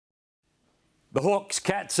The Hawks,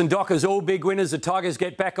 Cats and Dockers all big winners. The Tigers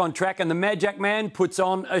get back on track and the Magic Man puts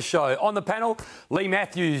on a show. On the panel, Lee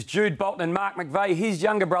Matthews, Jude Bolton and Mark McVeigh. His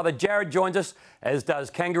younger brother Jared joins us, as does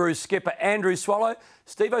Kangaroos skipper Andrew Swallow.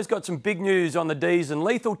 Steve-O's got some big news on the D's and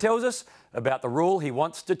Lethal tells us about the rule he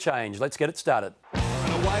wants to change. Let's get it started.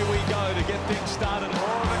 And away we go to get things started.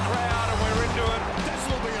 More of the crowd and we're into it. This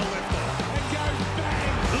will be a lifter. It goes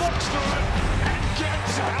bang. Looks through it and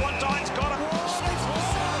gets it. Valentine's got it.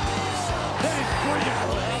 That is brilliant.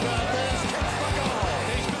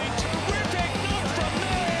 He's been terrific. Not from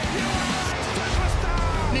there.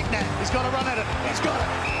 Superstar. Nick Nat, he's got to run at it. He's got it.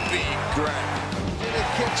 Big grab. It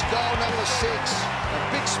kicks goal number 6. A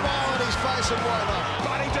big smile on his face and why not?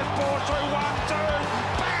 But he just bore through 1-2.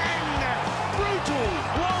 Bang! Brutal.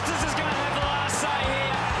 Walters is going to have the last say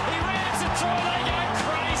here. He rams it through. They go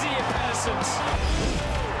crazy at Patterson's.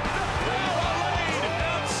 Power lead.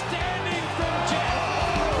 Outstanding from Jack.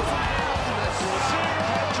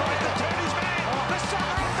 Tried to turn his man. The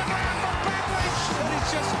sucker off the ground for Backledge. That is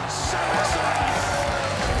just so exciting.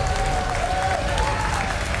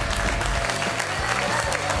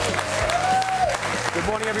 Good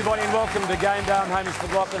morning, everybody, and welcome to Game Day. I'm Hamish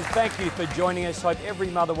McLaughlin. Thank you for joining us. Hope every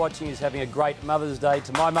mother watching is having a great Mother's Day.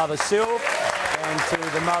 To my mother, Syl, and to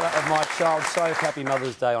the mother of my child, so happy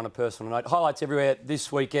Mother's Day on a personal note. Highlights everywhere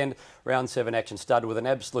this weekend. Round 7 action started with an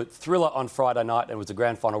absolute thriller on Friday night and was the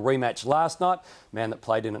grand final rematch last night. Man that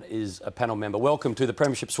played in it is a panel member. Welcome to the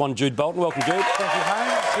Premiership Swan, Jude Bolton. Welcome, Jude. Thank you,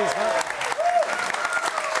 Hamish. Cheers, mate.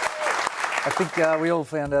 I think we all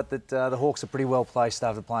found out that the Hawks are pretty well placed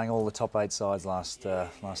after playing all the top 8 sides last night.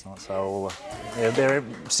 So they're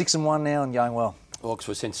 6-1 now and going well. Hawks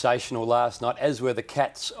were sensational last night, as were the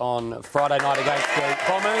Cats on Friday night against the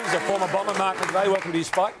Bombers. A former Bomber, Mark McVeigh, welcome to your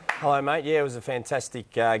spike. Hello, mate. Yeah, it was a fantastic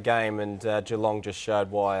game, and Geelong just showed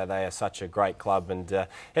why they are such a great club. And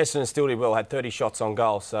Essendon still did well, had 30 shots on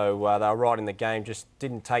goal, so they were right in the game, just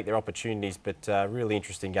didn't take their opportunities, but really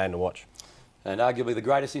interesting game to watch. And arguably the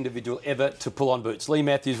greatest individual ever to pull on boots. Lee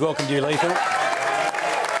Matthews, welcome to you, Lethal.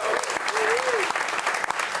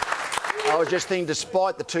 I was just thinking,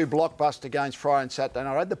 despite the 2 blockbuster games Friday and Saturday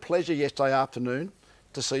night, I had the pleasure yesterday afternoon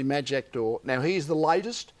to see Magic Door. Now, he's the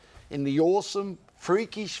latest in the awesome,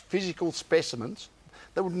 freakish physical specimens.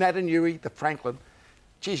 The Natanui, the Franklin.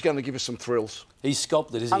 Geez, he's going to give us some thrills. He's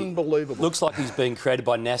sculpted, isn't he? Unbelievable. Looks like he's been created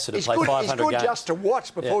by NASA to play 500 games. He's good just to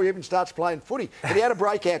watch before he even starts playing footy. But he had a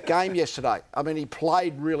breakout game yesterday. I mean, he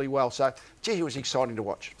played really well. So, gee, he was exciting to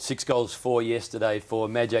watch. 6 goals, 4 yesterday for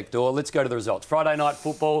Magic Door. Let's go to the results. Friday night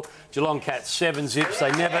football, Geelong Cats 7 zips.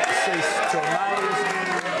 They never cease to amaze.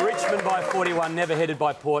 Richmond by 41, never headed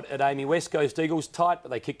by Port at Amy. West Coast Eagles tight, but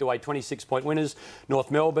they kicked away 26-point winners. North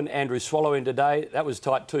Melbourne, Andrew Swallow in today. That was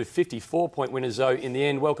tight too. 54-point winners, though, in the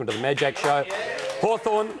end. Welcome to the Magic Show.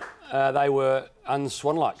 Hawthorn, they were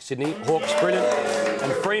unswan-like. Sydney, Hawks brilliant.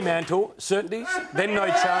 And Fremantle, certainties, then no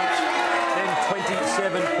chance, then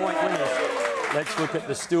 27-point winners. Let's look at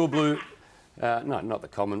the Steel Blue, no, not the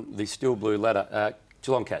common, the Steel Blue ladder.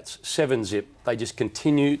 Geelong Cats, 7 zip. They just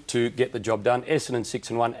continue to get the job done. Essendon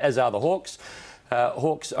 6-1, as are the Hawks.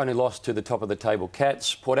 Hawks only lost to the top of the table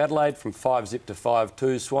Cats. Port Adelaide from 5 zip to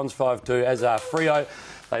 5-2. Swans 5-2, as are Freo.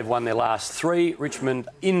 They've won their last 3. Richmond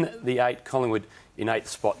in the 8. Collingwood in 8th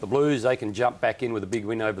spot. The Blues, they can jump back in with a big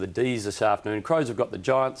win over the D's this afternoon. Crows have got the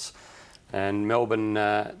Giants. And Melbourne,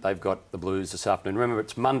 they've got the Blues this afternoon. Remember,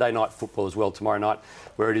 it's Monday night football as well tomorrow night,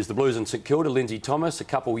 where it is the Blues and St Kilda. Lindsay Thomas, a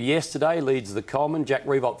couple yesterday, leads the Coleman. Jack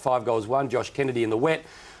Revolt, 5 goals, 1. Josh Kennedy in the wet.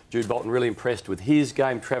 Jude Bolton really impressed with his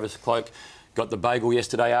game. Travis Cloak got the bagel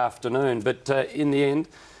yesterday afternoon. But in the end,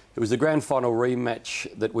 it was the grand final rematch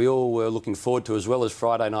that we all were looking forward to, as well as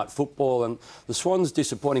Friday night football. And the Swans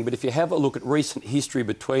disappointing, but if you have a look at recent history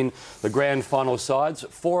between the grand final sides,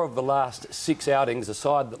 4 of the last 6 outings, the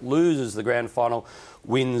side that loses the grand final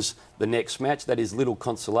wins the next match. That is little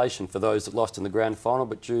consolation for those that lost in the grand final,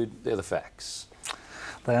 but Jude, they're the facts.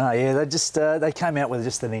 They are, yeah. They just they came out with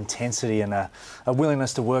just an intensity and a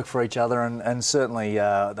willingness to work for each other, and certainly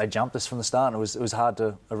they jumped us from the start. And it was hard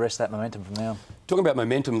to arrest that momentum from now on. Talking about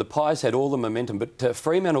momentum, the Pies had all the momentum, but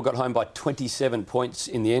Fremantle got home by 27 points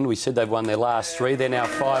in the end. We said they've won their last 3. They're now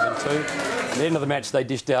 5-2. At the end of the match, they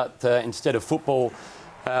dished out, instead of footballs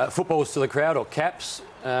to the crowd or caps,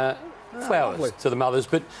 flowers to the mothers.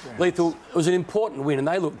 But Lethal, it was an important win, and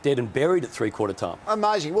they looked dead and buried at 3/4 time.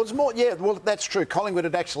 Amazing. Well, it's more, yeah, well, that's true. Collingwood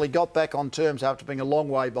had actually got back on terms after being a long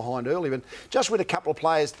way behind early, but just with a couple of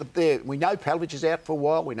players there. We know Pavlich is out for a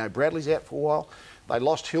while. We know Bradley's out for a while. They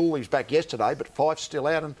lost Hill, he's back yesterday, but Fife's still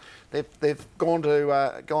out, and they've gone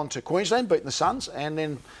to Queensland, beaten the Suns, and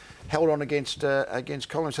then held on against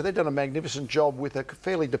Collingwood. So they've done a magnificent job with a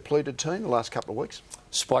fairly depleted team the last couple of weeks.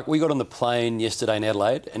 Spike, we got on the plane yesterday in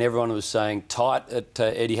Adelaide and everyone was saying tight at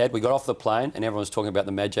Etihad. We got off the plane and everyone was talking about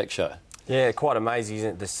the Majak show. Yeah, quite amazing,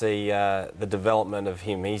 isn't it, to see the development of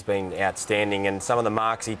him. He's been outstanding, and some of the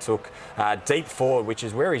marks he took deep forward, which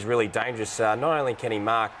is where he's really dangerous. Not only can he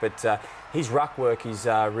mark, but his ruck work is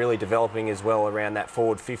really developing as well around that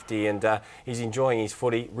forward 50, and he's enjoying his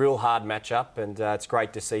footy. Real hard match-up, and it's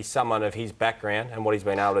great to see someone of his background and what he's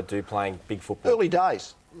been able to do playing big football. Early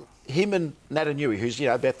days. Him and Naitanui, who's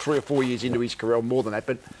about 3 or 4 years into his career, or more than that,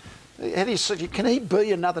 but can he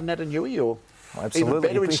be another Naitanui, or... Absolutely. Even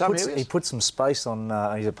better in some areas? He puts some space on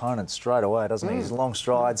his opponent straight away, doesn't he? His long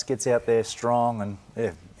strides, gets out there strong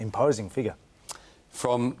and, imposing figure.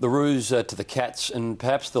 From the Roos to the Cats and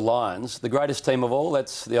perhaps the Lions, the greatest team of all,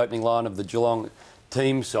 that's the opening line of the Geelong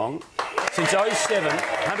team song. Since 07,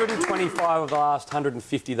 125 of the last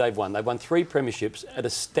 150 they've won. They've won 3 premierships at a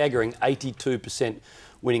staggering 82%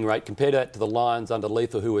 winning rate. Compare that to the Lions under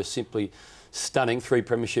Lethal, who were simply stunning, 3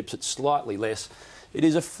 premierships at slightly less. It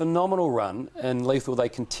is a phenomenal run, and Lethal, they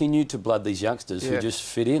continue to blood these youngsters who just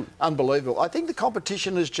fit in. Unbelievable. I think the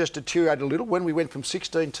competition has just deteriorated a little when we went from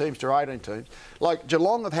 16 teams to 18 teams. Like,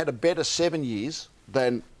 Geelong have had a better 7 years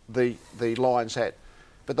than the Lions had.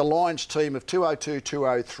 But the Lions team of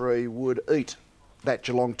 202-203 would eat that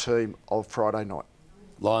Geelong team of Friday night.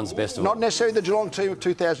 Lions best of all. Not necessarily the Geelong team of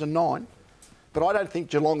 2009, but I don't think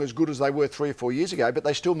Geelong as good as they were 3 or 4 years ago, but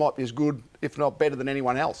they still might be as good, if not better, than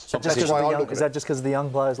anyone else. So that's why I look at it. Is that just because of the young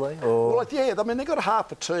players, Lee? Or? Well, yeah, I mean, they've got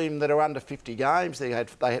half a team that are under 50 games. They had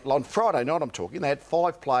on Friday night, I'm talking, they had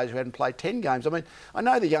 5 players who hadn't played 10 games. I mean, I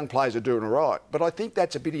know the young players are doing all right, but I think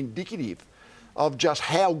that's a bit indicative of just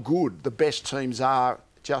how good the best teams are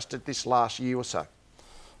just at this last year or so.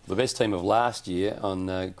 The best team of last year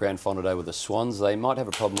on Grand Final Day were the Swans. They might have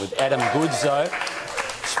a problem with Adam Goodes, though.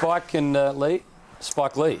 Spike and Lee.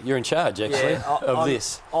 Spike Lee, you're in charge, actually, of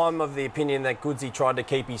this. I'm of the opinion that Goodsy tried to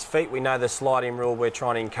keep his feet. We know the sliding rule, we're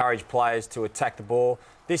trying to encourage players to attack the ball.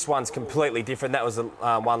 This one's completely different. That was the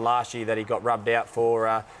one last year that he got rubbed out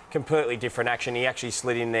for. Completely different action. He actually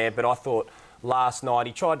slid in there, but I thought last night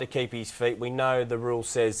he tried to keep his feet. We know the rule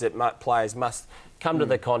says that players must come to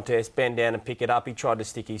the contest, bend down and pick it up. He tried to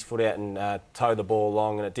stick his foot out and toe the ball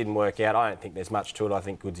along, and it didn't work out. I don't think there's much to it. I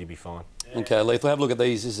think Goodsy will be fine. OK, Lethal, have a look at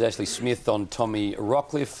these. This is Ashley Smith on Tommy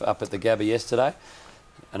Rockcliffe up at the Gabba yesterday,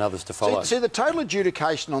 and others to follow. See, the total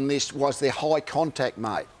adjudication on this was their high contact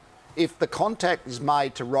made. If the contact is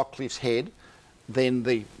made to Rockcliffe's head, then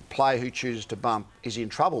the player who chooses to bump is in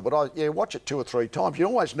trouble. But watch it 2 or 3 times. You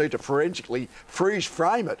always need to forensically freeze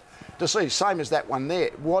frame it to see, same as that one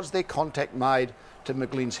there. Was there contact made to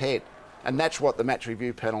McGlynn's head? And that's what the match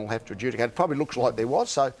review panel will have to adjudicate. It probably looks like there was,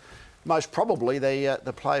 so most probably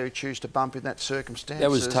the player who chooses to bump in that circumstance. That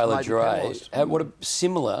was Taylor Dray. What a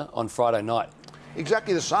similar on Friday night.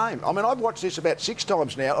 Exactly the same. I mean, I've watched this about 6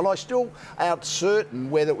 times now, and I still aren't certain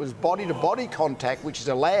whether it was body-to-body contact, which is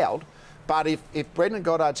allowed. But if Brendan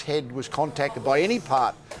Goddard's head was contacted by any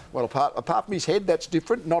part, well, apart from his head, that's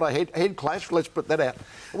different, not a head clash, let's put that out.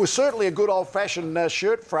 It was certainly a good old-fashioned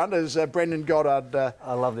shirt front, as Brendan Goddard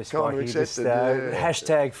I love this, kind of accepted. accepted.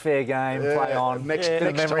 Hashtag fair game, play on, next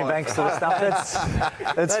memory time. banks sort of stuff. That's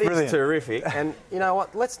That brilliant. is terrific. And you know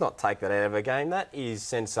what? Let's not take that out of a game. That is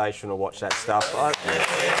sensational. Watch that stuff.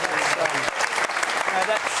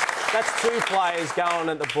 That's 2 players going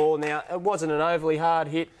at the ball now. It wasn't an overly hard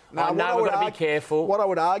hit. No, I know we've got to be careful. What I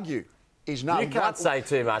would argue is no. You can't say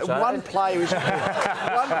too much. One player is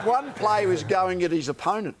one player is going at his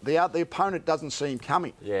opponent. The opponent doesn't see him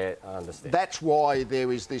coming. Yeah, I understand. That's why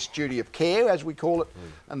there is this duty of care, as we call it,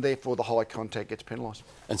 and therefore the high contact gets penalised.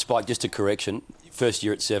 And Spike, just a correction, first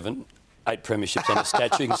year at 7, 8 premierships on a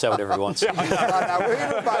statue. You can say whatever he wants. No, we debate.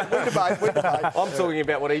 I'm talking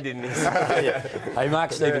about what he did in his. Hey,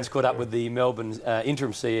 Mark Stevens caught up with the Melbourne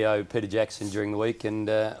interim CEO, Peter Jackson, during the week, and,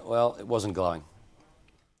 well, it wasn't glowing.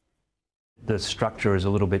 The structure is a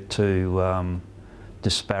little bit too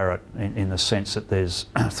disparate in the sense that there's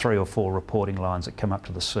 3 or 4 reporting lines that come up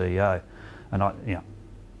to the CEO. And,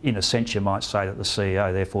 in a sense, you might say that the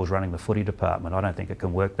CEO, therefore, is running the footy department. I don't think it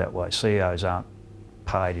can work that way. CEOs aren't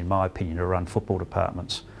paid, in my opinion, to run football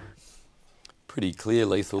departments. Pretty clear,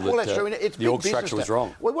 Lethal, that that's true. It's the org structure was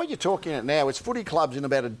wrong. Well, what you're talking about now is footy clubs in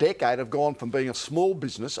about a decade have gone from being a small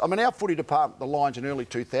business. I mean, our footy department, the Lions in early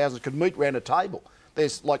 2000s, could meet round a table.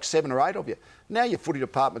 There's like 7 or 8 of you. Now your footy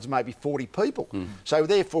department's maybe 40 people. So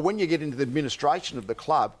therefore, when you get into the administration of the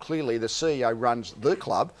club, clearly the CEO runs the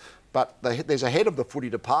club, but there's a head of the footy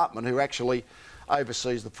department who actually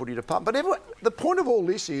oversees the footy department. But the point of all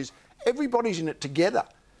this is everybody's in it together.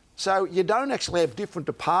 So you don't actually have different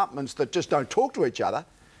departments that just don't talk to each other.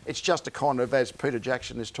 It's just a kind of, as Peter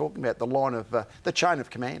Jackson is talking about, the line of the chain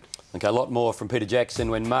of command. Okay, a lot more from Peter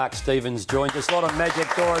Jackson when Mark Stevens joins us. A lot on Magic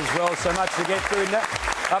Door as well, so much to get through.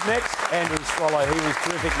 Up next, Andrew Swallow. He was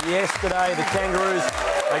terrific yesterday. The Kangaroos,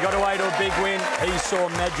 they got away to a big win. He saw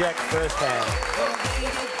Magic firsthand.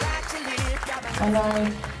 I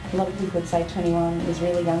know a lot of people would say 21 is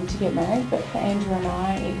really young to get married, but for Andrew and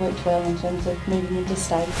I, it worked well in terms of moving into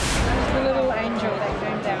state. The little angel that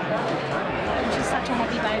came down. She's such a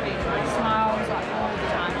happy baby. Smiles like all the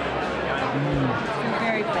time. I'm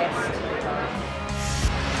very blessed.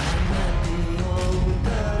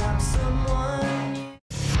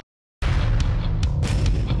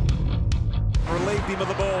 Relieved him of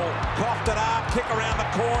the ball, coughed it up, kick around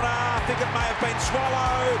the corner. I think it may have been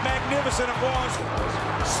Swallow. Magnificent it was.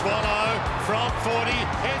 Swallow from 40,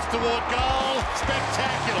 heads toward goal.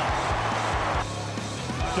 Spectacular.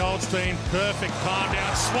 Goldstein, perfect palm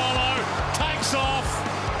down. Swallow takes off.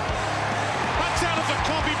 That's out of the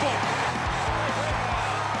copybook.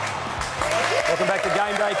 Welcome back to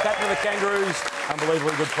Game Day. Captain of the Kangaroos.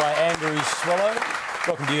 Unbelievably good play, Andrew Swallow.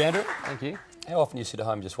 Welcome to you, Andrew. Thank you. How often do you sit at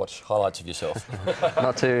home and just watch highlights of yourself?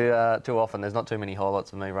 Not too often. There's not too many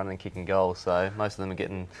highlights of me running and kicking goals, so most of them are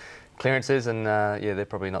getting clearances, and yeah, they're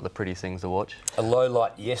probably not the prettiest things to watch. A low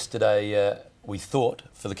light yesterday, we thought,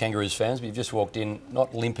 for the Kangaroos fans, but you've just walked in,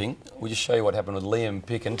 not limping. We'll just show you what happened with Liam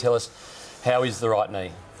Picken. Tell us, how is the right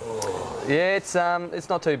knee? Yeah, it's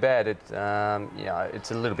not too bad. You know,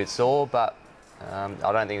 it's a little bit sore, but I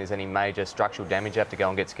don't think there's any major structural damage. You have to go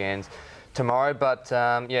and get scans tomorrow, but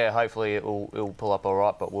yeah, hopefully it'll pull up all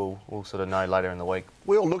right, but we'll sort of know later in the week.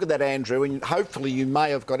 We'll look at that, Andrew, and hopefully you may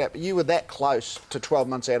have got out, but you were that close to 12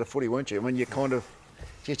 months out of footy, weren't you? I mean, you kind of,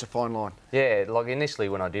 just a fine line. Yeah, like initially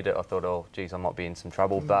when I did it, I thought, oh, geez, I might be in some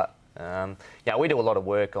trouble, but yeah, we do a lot of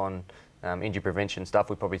work on injury prevention stuff.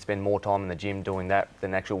 We probably spend more time in the gym doing that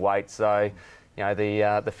than actual weights, so you know,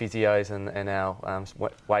 the physios and our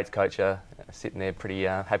weights coach are sitting there pretty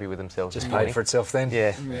happy with themselves. Just paid for itself then.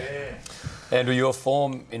 Yeah. Andrew, your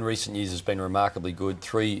form in recent years has been remarkably good.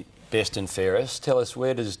 3 best and fairest. Tell us,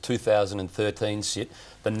 where does 2013 sit?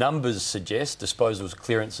 The numbers suggest, disposals,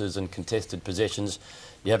 clearances and contested possessions,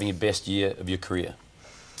 you're having your best year of your career.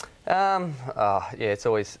 Yeah, it's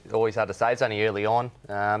always hard to say. It's only early on,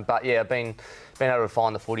 but yeah, I've been able to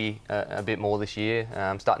find the footy a bit more this year.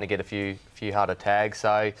 Starting to get a few harder tags,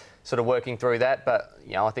 so sort of working through that. But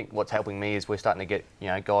you know, I think what's helping me is we're starting to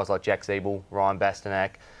get guys like Jack Siebel, Ryan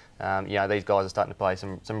Bastanak. These guys are starting to play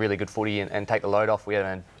some really good footy and take the load off. We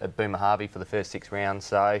had a Boomer Harvey for the first 6 rounds,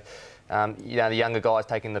 so the younger guys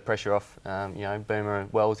taking the pressure off. Boomer,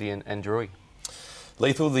 Wellesley, and Drewy.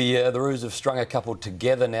 Lethal, the Roos have strung a couple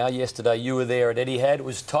together now. Yesterday you were there at Etihad. It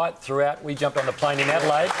was tight throughout. We jumped on the plane in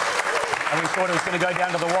Adelaide and we thought it was going to go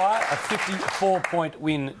down to the wire. A 54-point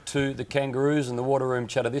win to the Kangaroos, and the Water Room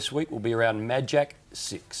chatter this week will be around Magic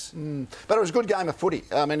 6. But it was a good game of footy.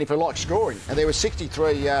 I mean, if you like scoring, and there were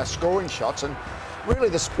 63 scoring shots, and really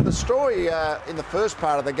the story in the first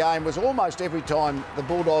part of the game was almost every time the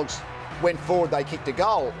Bulldogs went forward, they kicked a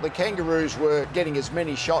goal. The Kangaroos were getting as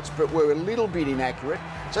many shots, but were a little bit inaccurate.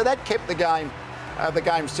 So that kept the game.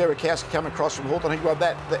 Serakowski coming across from Hawthorn,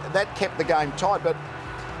 that kept the game tight. But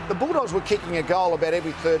the Bulldogs were kicking a goal about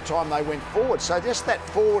every third time they went forward. So just that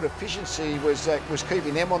forward efficiency was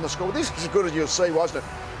keeping them on the score. This is as good as you'll see, wasn't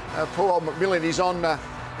it? Poor old McMillan, he's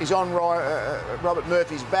on Robert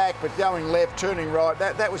Murphy's back, but going left, turning right,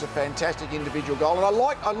 that was a fantastic individual goal. And I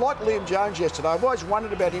like Liam Jones yesterday. I've always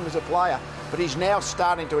wondered about him as a player, but he's now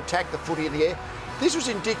starting to attack the footy in the air. This was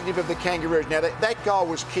indicative of the Kangaroos. Now, that goal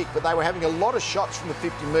was kicked, but they were having a lot of shots from the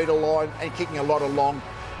 50-metre line and kicking a lot of long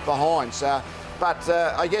behinds. But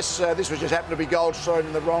I guess this was just happened to be goals thrown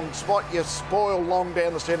in the wrong spot. You spoil long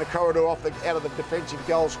down the centre corridor out of the defensive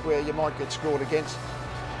goal square, you might get scored against.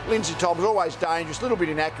 Lindsay Todd was always dangerous, a little bit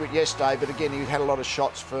inaccurate yesterday, but again, he had a lot of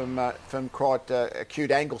shots from quite acute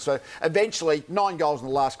angles. So eventually, 9 goals in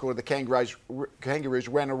the last quarter, the Kangaroos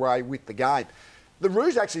ran away with the game. The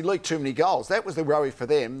Roos actually leaked too many goals. That was the worry for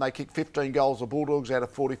them. They kicked 15 goals, the Bulldogs, out of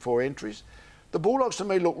 44 entries. The Bulldogs, to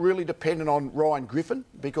me, look really dependent on Ryan Griffin,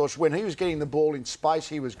 because when he was getting the ball in space,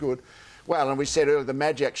 he was good. Well, and we said earlier, the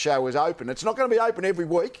Magic show was open. It's not going to be open every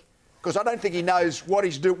week, because I don't think he knows what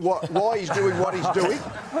he's why he's doing what he's doing.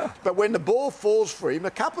 But when the ball falls for him,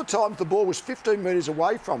 a couple of times the ball was 15 metres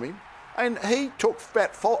away from him, and he took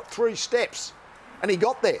about 3 steps, and he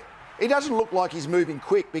got there. He doesn't look like he's moving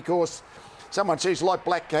quick, because someone says, like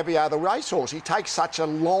Black Caviar, the racehorse, he takes such a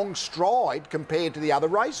long stride compared to the other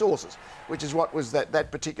racehorses, which is what was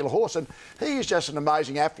that particular horse. And he is just an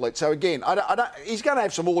amazing athlete. So again, he's going to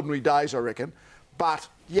have some ordinary days, I reckon. But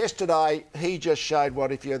yesterday, he just showed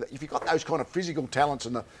what if you've got those kind of physical talents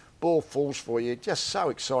and the ball falls for you, just so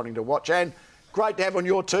exciting to watch. And great to have on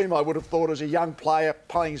your team, I would have thought, as a young player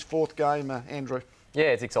playing his 4th game, Andrew. Yeah,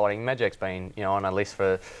 it's exciting. Magic's been, on a list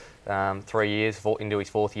for 3 years, into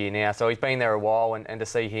his 4th year now. So he's been there a while, and to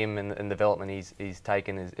see him and the development he's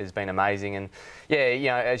taken has been amazing. And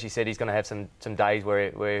yeah, as you said, he's going to have some days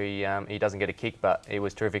where he doesn't get a kick, but he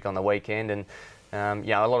was terrific on the weekend. And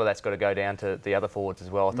a lot of that's got to go down to the other forwards as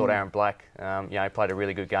well. I thought Aaron Black, played a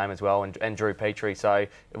really good game as well, and Drew Petrie. So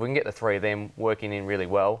if we can get the 3 of them working in really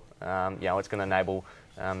well, it's going to enable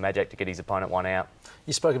Magic to get his opponent one out.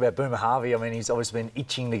 You spoke about Boomer Harvey. I mean, he's obviously been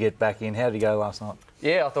itching to get back in. How did he go last night?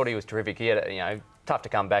 Yeah, I thought he was terrific. He had, tough to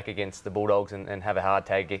come back against the Bulldogs and have a hard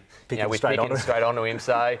tag, with picking straight onto him.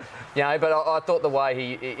 So, but I thought the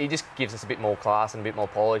way he just gives us a bit more class and a bit more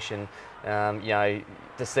polish, and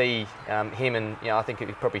to see him and I think he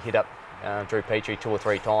probably hit up Drew Petrie 2 or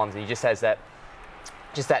 3 times, and he just has that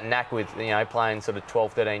knack with playing sort of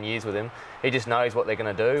 12, 13 years with him. He just knows what they're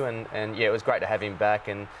going to do, and it was great to have him back.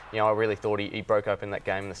 And I really thought he broke open that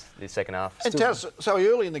game in the second half. And tell us, so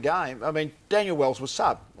early in the game, I mean, Daniel Wells was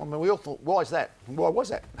sub. I mean, we all thought, why is that? Why was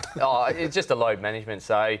that? It's just a load management.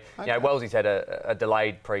 So Wellesley's had a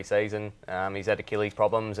delayed pre-season. He's had Achilles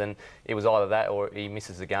problems, and it was either that or he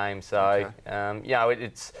misses the game. So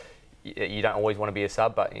it's. You don't always want to be a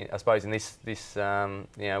sub, but I suppose in this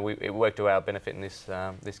it worked to our benefit in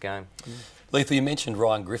this game. Lethal, you mentioned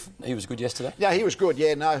Ryan Griffin. He was good yesterday. Yeah, he was good.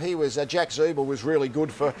 Yeah, no, he was. Jack Zubel was really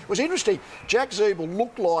good for. It was interesting. Jack Zubel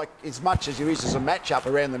looked like, as much as he is as a matchup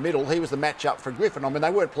around the middle, he was the matchup for Griffin. I mean, they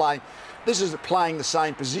weren't playing. This is playing the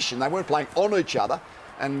same position. They weren't playing on each other.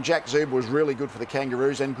 And Jack Zubel was really good for the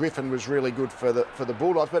Kangaroos, and Griffin was really good for the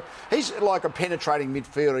Bulldogs. But he's like a penetrating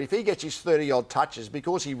midfielder. If he gets his 30-odd touches,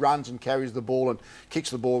 because he runs and carries the ball and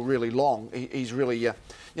kicks the ball really long, he's really,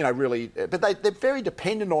 really. But they're very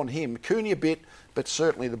dependent on him. Cooney a bit, but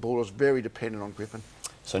certainly the Bulldogs very dependent on Griffin.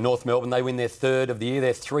 So North Melbourne, they win their 3rd of the year.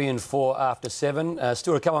 They're 3-4 after 7.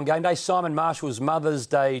 Still to come on game day. Simon Marshall's Mother's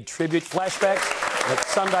Day tribute flashbacks at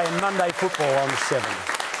Sunday and Monday football on 7.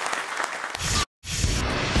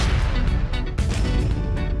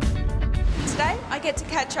 I get to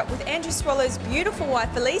catch up with Andrew Swallow's beautiful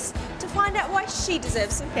wife Elise to find out why she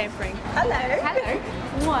deserves some pampering. Hello. Hello.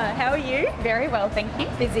 How are you? Very well, thank you.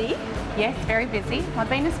 Busy? Yes, very busy. I've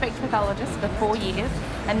been a speech pathologist for 4 years,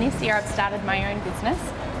 and this year I've started my own business.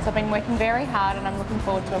 So I've been working very hard, and I'm looking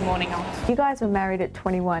forward to a morning off. You guys were married at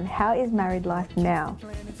 21. How is married life now?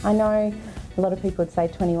 I know a lot of people would say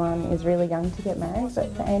 21 is really young to get married,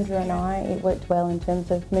 but for Andrew and I, it worked well in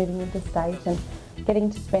terms of moving interstate and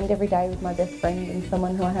getting to spend every day with my best friend and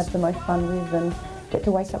someone who I have the most fun with, and get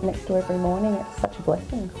to wake up next to every morning. It's such a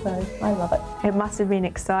blessing, so I love it. It must have been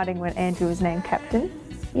exciting when Andrew was named captain.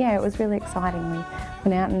 Yeah, it was really exciting. We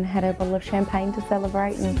went out and had a bottle of champagne to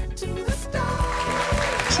celebrate. And cheers.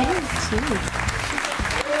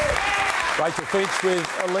 Rachel Finch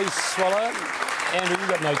with Elise Swallow. Andrew, you've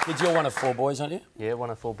got no kids. You're one of 4 boys, aren't you? Yeah, one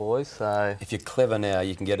of 4 boys. So if you're clever now,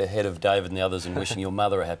 you can get ahead of David and the others in wishing your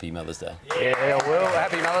mother a happy Mother's Day. Yeah, I will.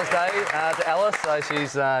 Happy Mother's Day to Alice. So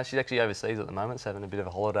she's actually overseas at the moment, so having a bit of a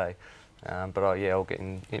holiday. But I'll get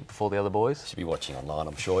in before the other boys. She'll be watching online,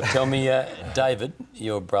 I'm sure. Tell me, David,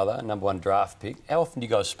 your brother, #1 draft pick. How often do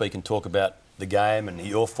you guys speak and talk about the game and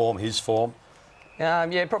your form, his form?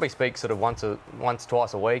 Probably speak sort of once,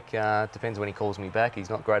 twice a week. Depends when he calls me back.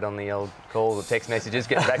 He's not great on the old calls or text messages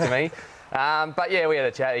getting back to me. But yeah, we had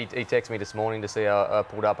a chat. He texted me this morning to see how I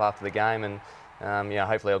pulled up after the game, and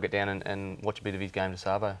hopefully I'll get down and watch a bit of his game to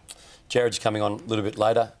Savo. Jared's coming on a little bit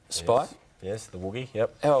later. Spike? Yes, the Woogie,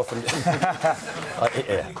 yep. How often?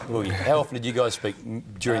 Woogie. How often did you guys speak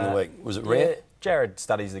during the week? Was it rare? Yeah, Jared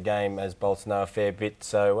studies the game, as Bolts know, a fair bit,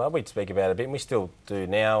 so we'd speak about it a bit, and we still do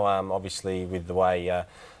now. Obviously, with the way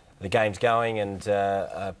the game's going and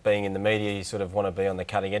being in the media, you sort of want to be on the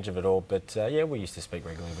cutting edge of it all. But we used to speak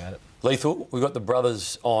regularly about it. Lethal, we've got the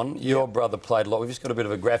brothers on. Your brother played a lot. We've just got a bit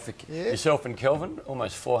of a graphic. Yourself and Kelvin,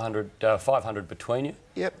 almost 500 between you.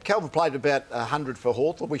 Yep, Kelvin played about 100 for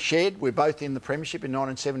Hawthorn. We shared. We're both in the Premiership in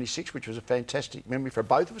 1976, which was a fantastic memory for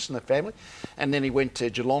both of us and the family. And then he went to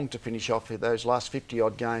Geelong to finish off those last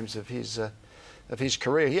 50-odd games of his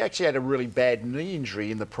career. He actually had a really bad knee injury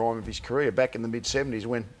in the prime of his career back in the mid-70s,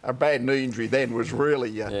 when a bad knee injury then was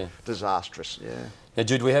really disastrous. Yeah. Now,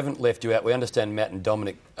 Jude, we haven't left you out. We understand Matt and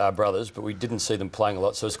Dominic are brothers, but we didn't see them playing a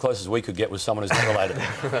lot, so as close as we could get was someone who's not related.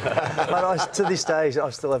 Mate, to this day, I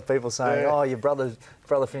still have people saying, oh, your brother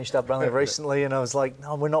finished up running recently, and I was like,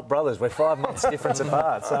 no, we're not brothers. We're 5 months difference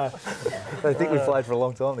apart. So I think we played for a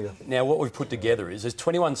long time together. Now, what we've put together is there's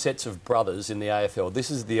 21 sets of brothers in the AFL. This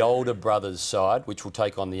is the older brothers' side, which will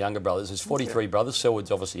take on the younger brothers. There's 43 brothers. Selwoods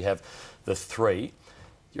obviously have the 3.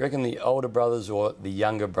 Do you reckon the older brothers or the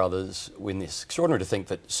younger brothers win this? Extraordinary to think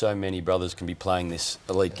that so many brothers can be playing this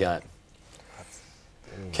elite game.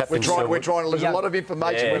 We're trying to lose a lot of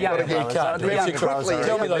information.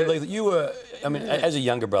 Tell me though, Lee, that you were, I mean, as a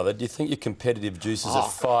younger brother, do you think your competitive juices are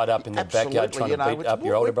fired up in the backyard trying to beat up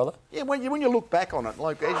your older brother? Yeah, when you look back on it,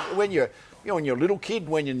 like when you're when you're a little kid,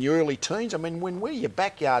 when you're in your early teens, I mean, when we're your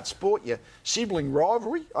backyard sport, your sibling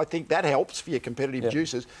rivalry, I think that helps for your competitive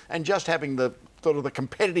juices, and just having the sort of the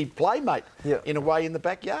competitive playmate in a way in the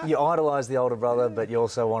backyard. You idolise the older brother, but you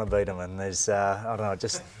also want to beat him, and there's, I don't know, it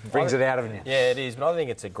just brings it out of you. Yeah, it is, but I think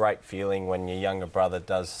it's a great feeling when your younger brother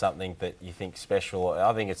does something that you think special.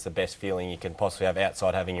 I think it's the best feeling you can possibly have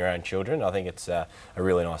outside having your own children. I think it's a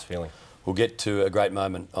really nice feeling. We'll get to a great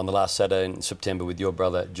moment on the last Saturday in September with your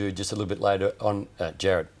brother Jude just a little bit later on,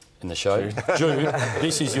 Jared. In the show. Jude,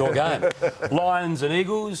 this is your game. Lions and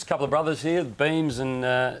Eagles, a couple of brothers here. Beams and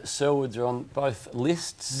Selwoods are on both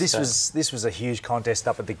lists. This was a huge contest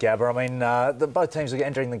up at the Gabba. I mean, both teams were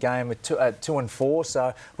entering the game with 2 and 4,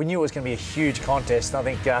 so we knew it was going to be a huge contest. I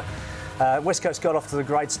think West Coast got off to a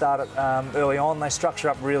great start early on. They structure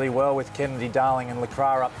up really well with Kennedy, Darling and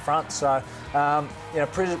Lacroix up front. So, you know,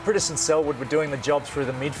 Priddis and Selwood were doing the job through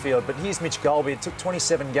the midfield. But here's Mitch Golby. It took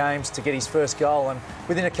 27 games to get his first goal, and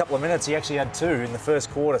within a couple of minutes he actually had 2 in the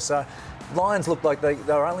first quarter. So Lions looked like they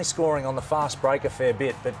were only scoring on the fast break a fair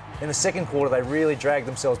bit, but in the second quarter they really dragged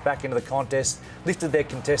themselves back into the contest, lifted their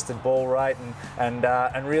contested ball rate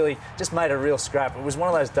and really just made a real scrap. It was one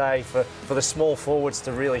of those days for the small forwards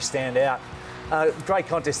to really stand out. Great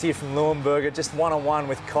contest here from Leuenberger, just one-on-one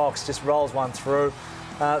with Cox, just rolls one through.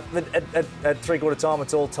 At three-quarter time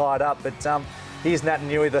it's all tied up, but here's Nat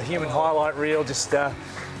Newey, the human highlight reel, just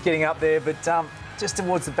getting up there, but just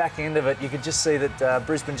towards the back end of it, you could just see that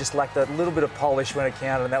Brisbane just lacked a little bit of polish when it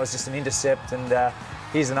counted, and that was just an intercept. And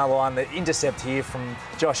here's another one, the intercept here from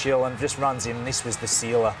Josh Hill, and just runs in. This was the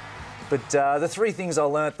sealer. But the 3 things I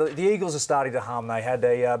learnt, the Eagles are starting to hum. They had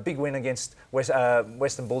a big win against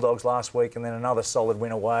Western Bulldogs last week, and then another solid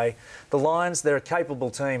win away. The Lions, they're a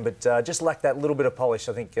capable team, but just lack that little bit of polish.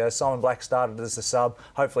 I think Simon Black started as a sub.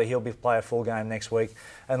 Hopefully he'll play a full game next week.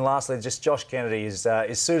 And lastly, just Josh Kennedy is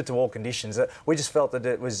suited to all conditions. We just felt that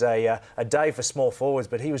it was a day for small forwards,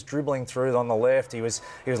 but he was dribbling through on the left. He was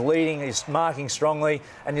leading, he was marking strongly.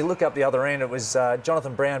 And you look up the other end, it was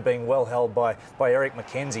Jonathan Brown being well held by Eric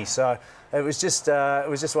McKenzie. So it was just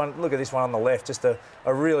one. Look at this one on the left, just a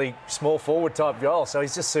really small forward type goal. So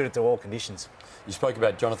he's just suited to all conditions. You spoke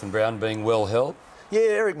about Jonathan Brown being well held. Yeah,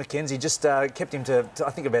 Eric McKenzie just kept him to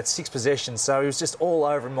I think about 6 possessions, so he was just all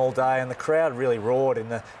over him all day, and the crowd really roared in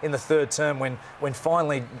the third term when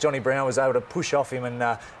finally Johnny Brown was able to push off him and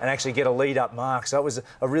actually get a lead up mark. So it was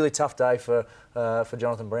a really tough day for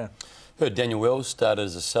Jonathan Brown. Heard Daniel Wells started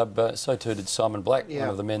as a sub, so too did Simon Black, one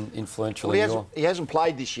of the men influential he hasn't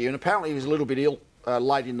played this year, and apparently he was a little bit ill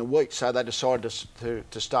late in the week, so they decided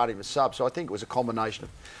to start him as sub. So I think it was a combination of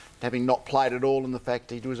having not played at all and the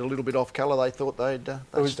fact he was a little bit off colour, they thought they'd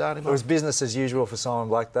start him. It was business as usual for Simon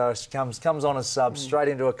Black, though. Comes on as sub, straight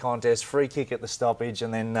into a contest, free kick at the stoppage,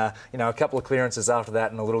 and then you know, a couple of clearances after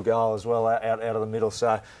that and a little goal as well out of the middle.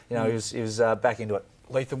 So you know, he was back into it.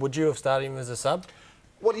 Letha, would you have started him as a sub?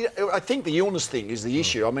 Well, I think the illness thing is the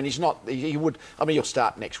issue. I mean, he's not. He would. I mean, he'll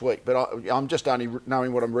start next week, but I'm just only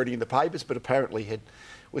knowing what I'm reading in the papers. But apparently, he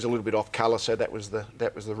was a little bit off colour, so that was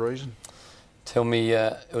the reason. Tell me,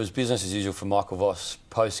 it was business as usual for Michael Voss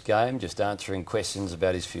post-game, just answering questions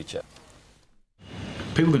about his future.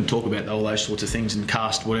 People can talk about all those sorts of things and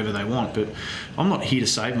cast whatever they want, but I'm not here to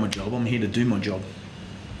save my job, I'm here to do my job.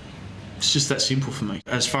 It's just that simple for me.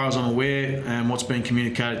 As far as I'm aware, and what's been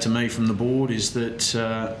communicated to me from the board is that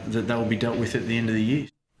that will be dealt with at the end of the year.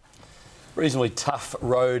 Reasonably tough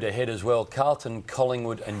road ahead as well. Carlton,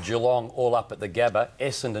 Collingwood and Geelong all up at the Gabba,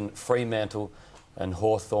 Essendon, Fremantle and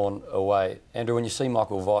Hawthorn away. Andrew, when you see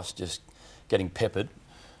Michael Voss just getting peppered,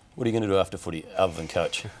 what are you going to do after footy other than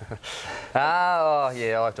coach?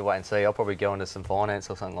 Yeah, I'll have to wait and see. I'll probably go into some finance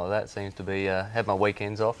or something like that. Seems to be have my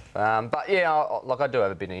weekends off. But yeah, I do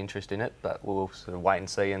have a bit of interest in it, but we'll sort of wait and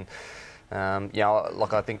see. And you know,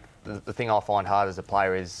 I think the thing I find hard as a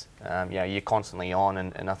player is you know, you're constantly on,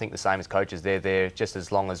 and I think the same as coaches, they're there just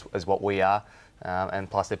as long as what we are. and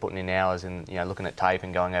plus they're putting in hours and looking at tape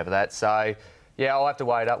and going over that. So yeah, I'll have to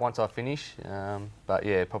weigh it up once I finish. But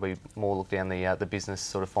yeah, probably more look down the business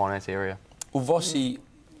sort of finance area. Will Vossi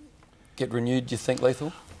get renewed, do you think,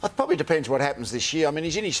 Lethal? It probably depends what happens this year. I mean,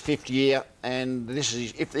 he's in his 5th year, and this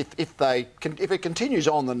is if it continues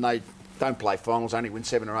on, then they don't play finals, only win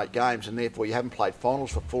 7 or 8 games, and therefore you haven't played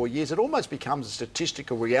finals for 4 years. It almost becomes a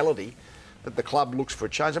statistical reality that the club looks for a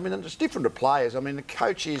change. I mean, it's different to players. I mean, the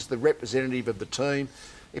coach is the representative of the team.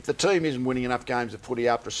 If the team isn't winning enough games of footy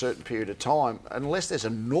after a certain period of time, unless there's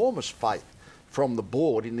enormous faith from the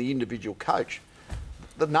board in the individual coach,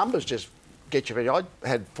 the numbers just get you ready. I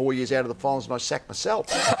had 4 years out of the finals and I sacked myself.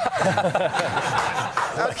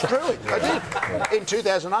 That's true. I did in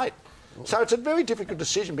 2008. So it's a very difficult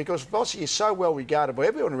decision because Vossi is so well regarded by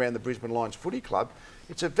everyone around the Brisbane Lions Footy Club.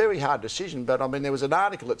 It's a very hard decision, but I mean, there was an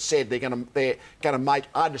article that said they're going to make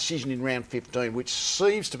a decision in round 15, which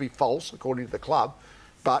seems to be false according to the club.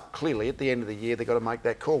 But clearly, at the end of the year, they've got to make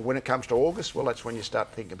that call. When it comes to August, well, that's when you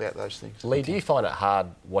start thinking about those things. Lee, do you find it hard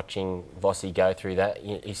watching Vossi go through that?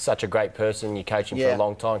 He's such a great person. You coach him for a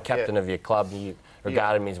long time, captain of your club. You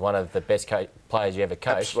regard him as one of the best players you ever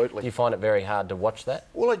coached. Absolutely. Do you find it very hard to watch that?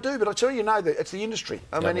 Well, I do, but I tell you, that it's the industry.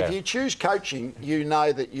 I mean, if you choose coaching, you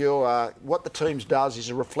know that you're what the team does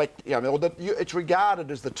is it's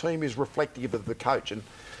regarded as the team is reflective of the coach, and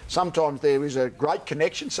sometimes there is a great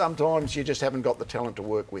connection. Sometimes you just haven't got the talent to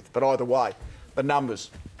work with. But either way, the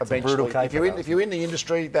numbers eventually. If you're in the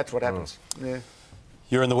industry, that's what happens. Yeah.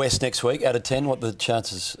 You're in the West next week. Out of 10, what are the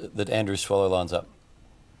chances that Andrew Swallow lines up?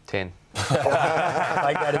 10. I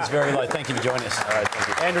think that is very low. Thank you for joining us. All right, thank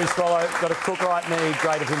you. Andrew Swallow got a crook right knee.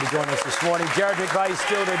 Great of him to join us this morning. Jared McVeigh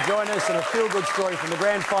still to join us, and a feel-good story from the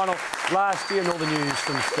grand final last year, and all the news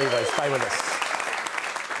from Steve-O. Stay with us.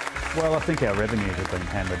 Well, I think our revenues have been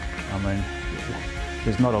hammered. I mean,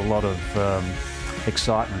 there's not a lot of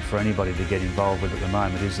excitement for anybody to get involved with at the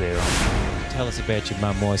moment, is there? Tell us about your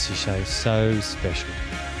mum. Why is she so special?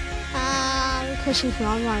 Because she's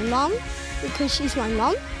my mum. Because she's my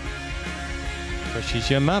mum. Because she's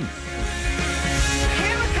your mum.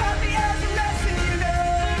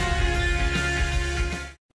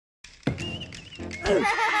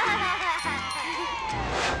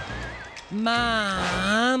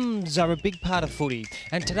 Mums are a big part of footy,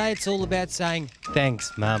 and today it's all about saying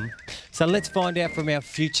thanks, Mum. So let's find out from our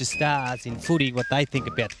future stars in footy what they think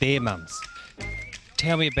about their mums.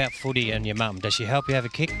 Tell me about footy and your mum. Does she help you have a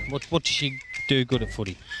kick? What does she do good at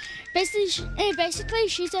footy? Basically,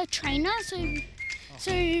 she's a trainer, so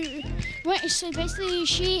basically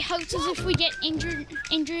she helps us if we get injuries.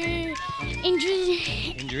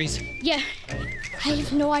 Yeah. I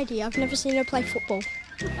have no idea. I've never seen her play football.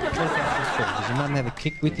 Does your mum have a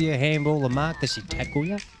kick with you, a handball, a mark? Does she tackle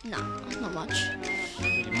you? No, not much.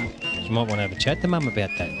 You might want to have a chat to Mum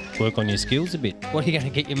about that. Work on your skills a bit. What are you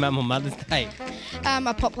going to get your mum on Mother's Day?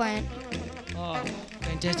 A pot plant. Oh,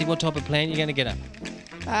 fantastic. What type of plant are you going to get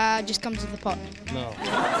her? Just comes with the pot. No.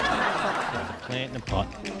 A plant and a pot.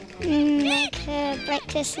 Make her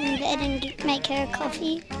breakfast in bed and make her a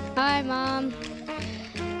coffee. Hi, Mum.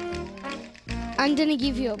 I'm going to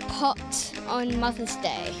give you a pot on Mother's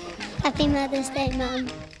Day. Happy Mother's Day, Mum.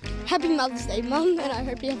 Happy Mother's Day, Mum, and I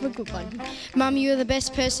hope you have a good one. Mum, you're the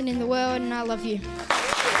best person in the world, and I love you.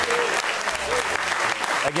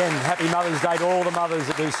 Again, happy Mother's Day to all the mothers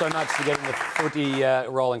that do so much to getting the footy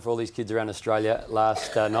rolling for all these kids around Australia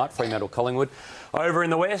last night. Fremantle, Collingwood. Over in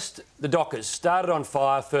the West, the Dockers started on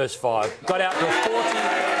fire, first 5. Got out to a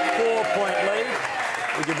 44-point lead.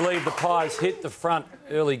 Would you believe the Pies hit the front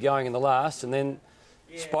early going in the last, and then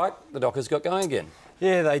Spike, the Dockers got going again?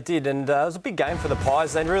 Yeah, they did, and it was a big game for the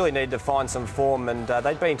Pies. They really needed to find some form, and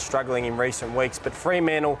they'd been struggling in recent weeks, but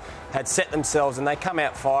Fremantle had set themselves and they come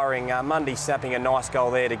out firing. Mundy snapping a nice goal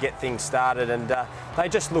there to get things started, and they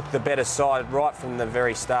just looked the better side right from the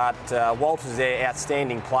very start. Walters there,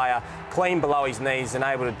 outstanding player, clean below his knees and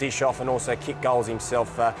able to dish off and also kick goals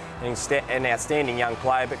himself, an outstanding young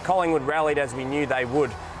player. But Collingwood rallied as we knew they would.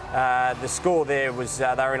 The score there was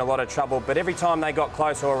they were in a lot of trouble, but every time they got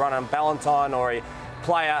close or a run on Ballantyne or a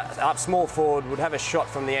player up small forward would have a shot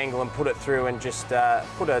from the angle and put it through and just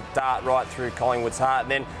put a dart right through Collingwood's heart.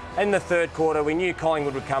 And then in the third quarter, we knew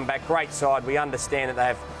Collingwood would come back. Great side. We understand that they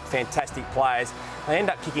have fantastic players. They end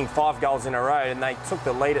up kicking 5 goals in a row, and they took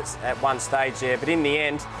the lead at one stage there. But in the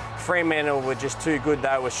end, Fremantle were just too good.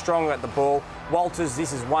 They were strong at the ball. Walters,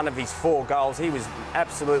 this is one of his 4 goals. He was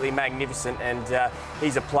absolutely magnificent, and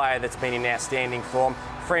he's a player that's been in outstanding form.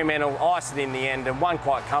 Fremantle iced it in the end and won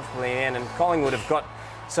quite comfortably in the end, and Collingwood have got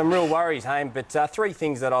some real worries, Hayne. But 3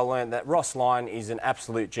 things that I learned: that Ross Lyon is an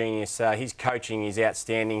absolute genius. His coaching is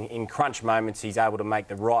outstanding. In crunch moments, he's able to make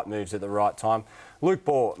the right moves at the right time. Luke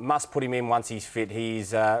Ball, must put him in once he's fit.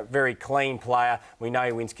 He's a very clean player. We know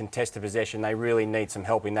he wins contested possession. They really need some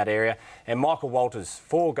help in that area. And Michael Walters,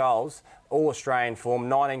 4 goals, All-Australian form,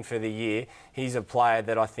 19 for the year. He's a player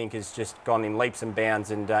that I think has just gone in leaps and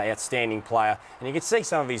bounds and outstanding player. And you can see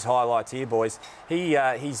some of his highlights here, boys.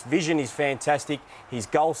 His vision is fantastic. His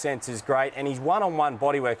goal sense is great. And his one-on-one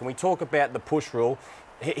bodywork. And we talk about the push rule.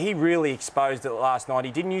 He really exposed it last night.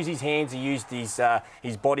 He didn't use his hands, he used his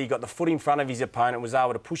body, got the foot in front of his opponent, was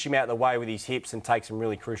able to push him out of the way with his hips and take some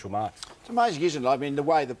really crucial marks. It's amazing, isn't it? I mean, the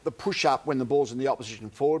way the push-up when the ball's in the opposition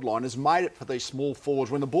forward line has made it for these small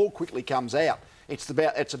forwards. When the ball quickly comes out, it's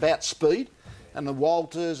about speed. And the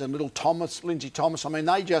Walters and little Thomas, Lindsay Thomas, I mean,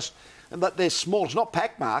 they're small. It's not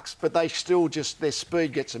pack marks, but they still their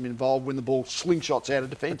speed gets them involved when the ball slingshots out of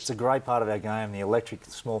defence. It's a great part of our game, the electric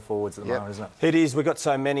small forwards at the moment, isn't it? It is. We've got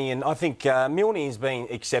so many, and I think Milne has been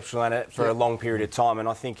exceptional at it for a long period of time, and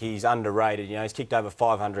I think he's underrated. You know, he's kicked over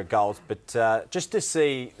 500 goals, but just to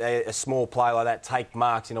see a small player like that take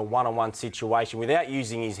marks in a one-on-one situation without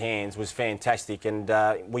using his hands was fantastic. And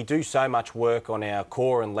we do so much work on our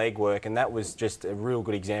core and leg work, and that was just a real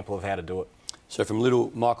good example of how to do it. So from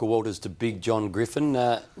little Michael Walters to big John Griffin,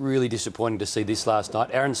 really disappointing to see this last night.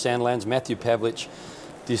 Aaron Sandlands, Matthew Pavlich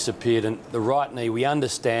disappeared, and the right knee, we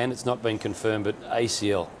understand it's not been confirmed, but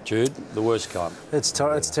ACL. Jude, the worst kind. It's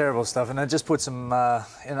terrible stuff, and it just puts them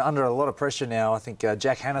under a lot of pressure now. I think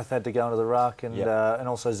Jack Hanneth had to go into the ruck, and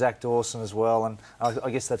also Zach Dawson as well, and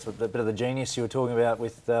I guess that's a bit of the genius you were talking about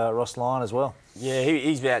with Ross Lyon as well. Yeah,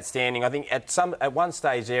 he's outstanding. I think at one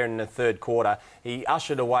stage there in the third quarter, he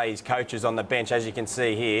ushered away his coaches on the bench, as you can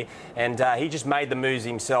see here, and he just made the moves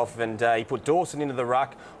himself, and he put Dawson into the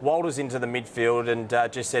ruck, Walters into the midfield, and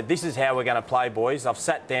just said, this is how we're going to play, boys. I've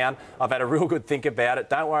sat down, I've had a real good think about it,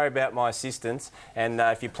 don't worry about my assistants, and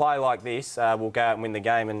if you play like this, we'll go out and win the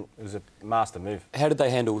game, and it was a master move. How did they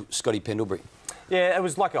handle Scotty Pendlebury? Yeah, it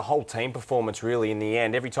was like a whole team performance, really, in the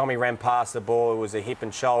end. Every time he ran past the ball, it was a hip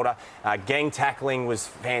and shoulder. Gang tackling was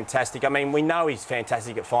fantastic. I mean, we know he's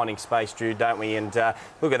fantastic at finding space, Jude, don't we? And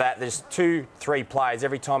look at that. There's 2-3 players.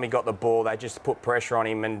 Every time he got the ball, they just put pressure on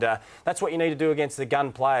him. And that's what you need to do against the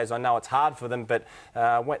gun players. I know it's hard for them, but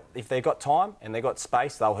if they've got time and they've got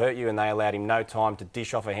space, they'll hurt you, and they allowed him no time to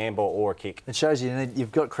dish off a handball or a kick. It shows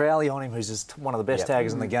you've got Crowley on him, who's just one of the best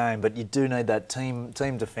taggers in the game, but you do need that team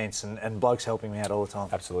defence and blokes helping him out all the time.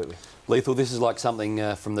 Absolutely. Lethal, this is like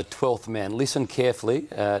something from the 12th man. Listen carefully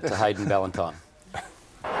to Hayden Ballantyne.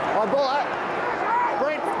 Brent,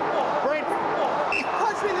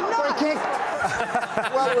 punch me in the nuts. Free kick.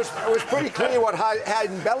 Well, it was pretty clear what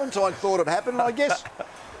Hayden Ballantyne thought had happened, I guess.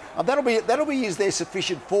 That'll be their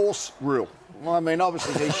sufficient force rule. Well, I mean,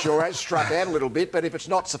 obviously he sure has struck out a little bit, but if it's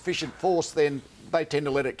not sufficient force, then they tend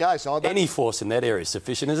to let it go. So any force in that area is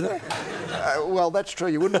sufficient, isn't it? Well, that's true.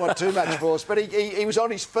 You wouldn't want too much force. But he was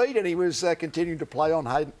on his feet, and he was continuing to play on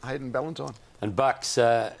Hayden Ballantyne. And Bucks,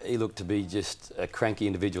 he looked to be just a cranky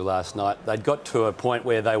individual last night. They'd got to a point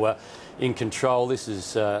where they were in control. This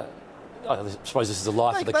is, I suppose this is the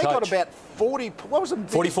life of the coach. They got about 40, what was it?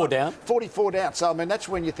 44 down. 44 down. So, I mean, that's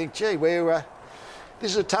when you think, gee, this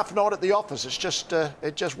is a tough night at the office. It's just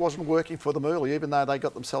it just wasn't working for them early, even though they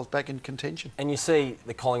got themselves back in contention. And you see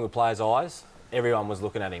the Collingwood players' eyes. Everyone was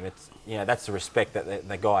looking at him. It's that's the respect that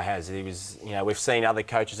the guy has. He was we've seen other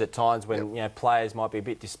coaches at times when players might be a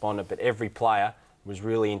bit despondent, but every player was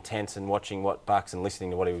really intense and watching what Bucks and listening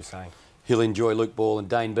to what he was saying. He'll enjoy Luke Ball and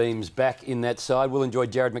Dane Beams back in that side. We'll enjoy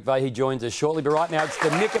Jared McVeigh. He joins us shortly, but right now it's the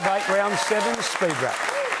Nick of 8 round 7 speed wrap.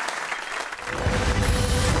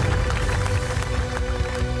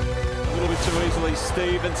 Too easily,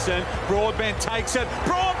 Stevenson. Broadbent takes it.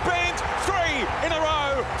 Broadbent, 3 in a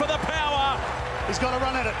row for the power. He's got to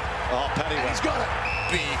run at it. Oh, Paddy, he's got it.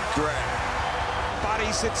 Big grab. Buddy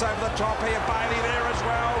sits over the top here. Bailey there as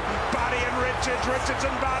well. Buddy and Richards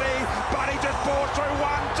and Buddy. Buddy just bore through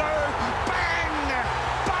 1, 2. Bang!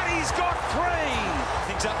 Buddy's got 3.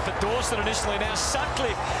 Things up for Dawson initially. Now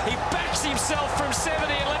Sutcliffe. He backs himself from 70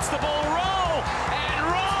 and lets the ball roll and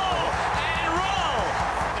roll.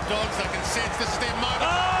 Dogs, they can sense this is their moment.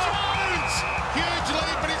 Jones! Huge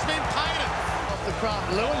lead, but he's been painted. Off the front,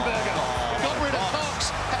 Leuenberger. Got rid of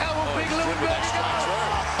Cox. How will big Leuenberger go?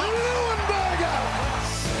 Leuenberger!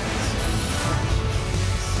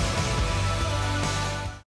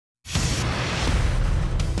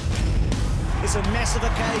 It's a massive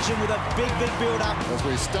occasion with a big build-up. As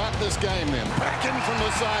we start this game then, back in from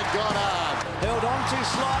the side, Goddard. Held on too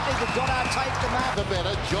slightly, but Goddard takes the mark. The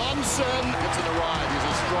better Johnson gets in the right. He's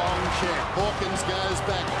a strong check. Hawkins goes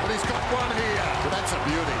back, but he's got one here. Well, that's a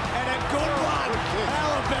beauty. And a good one.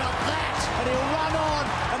 How about that? And he'll run on,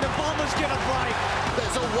 and the Bombers get a break.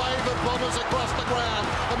 There's a wave of Bombers across the ground,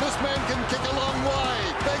 and this man can kick a long way.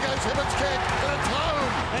 There goes Hibbert's kick, and it's home.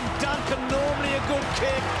 And Duncan, normally a good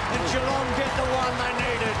kick, and Geelong get the one they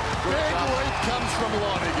needed. Big leap comes from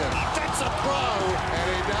Lonigan. That's a throw, and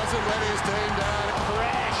he doesn't let his team down.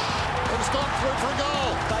 Crash. It's got through for a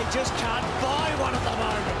goal. They just can't buy one at the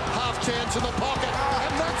moment. Half chance in the pocket,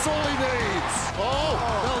 and that's all he needs. Oh,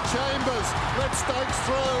 Bell Chambers lets Stokes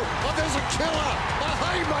through. Oh, there's a killer, a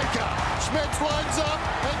haymaker. Schmetz lines up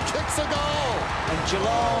and kicks a goal. And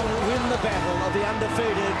Geelong win the battle of the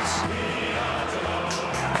undefeateds.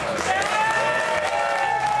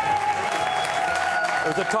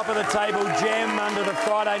 At the top of the table, Gem under the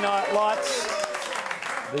Friday night lights.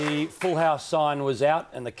 The full house sign was out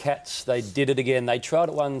and the Cats, they did it again. They trailed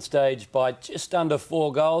at one stage by just under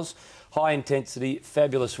 4 goals. High intensity,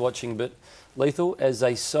 fabulous watching, but lethal, as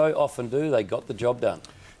they so often do, they got the job done.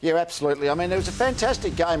 Yeah, absolutely. I mean, it was a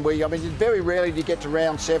fantastic game where, very rarely do you get to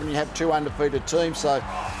round 7, you have 2 undefeated teams. So,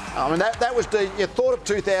 that was you thought of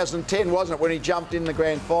 2010, wasn't it, when he jumped in the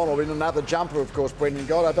grand final in another jumper, of course, Brendan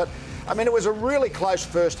Goddard. But, it was a really close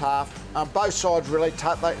first half. Both sides really,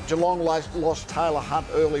 Geelong lost Taylor Hunt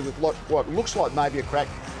early with what looks like maybe a cracked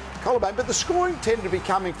collarbone. But the scoring tended to be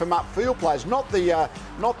coming from upfield players, not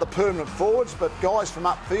the permanent forwards, but guys from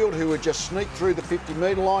upfield who would just sneak through the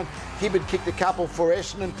 50-metre line. Hibberd kicked a couple for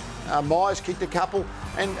Essendon. Myers kicked a couple.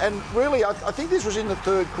 And really, I think this was in the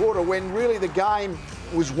third quarter when really the game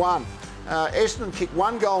was won. Essendon kicked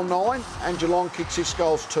 1 goal 9 and Geelong kicked 6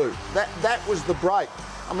 goals 2. That was the break.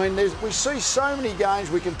 We see so many games,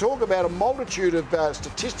 we can talk about a multitude of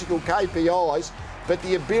statistical KPIs, but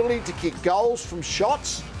the ability to kick goals from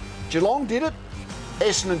shots, Geelong did it,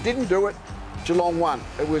 Essendon didn't do it, Geelong won.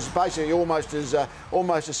 It was basically almost as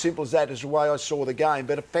simple as that as the way I saw the game,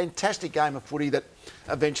 but a fantastic game of footy that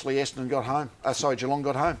eventually Essendon got home. Geelong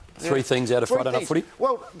got home. Three things out of Friday night footy?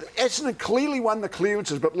 Well, Essendon clearly won the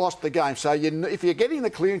clearances but lost the game. So if you're getting the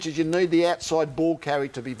clearances, you need the outside ball carry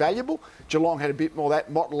to be valuable. Geelong had a bit more of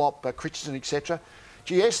that, Motlop, Christensen, etc.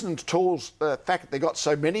 Essendon's tools, the fact that they got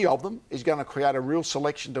so many of them, is going to create a real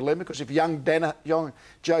selection dilemma, because if young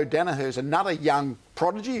Joe Danaher is another young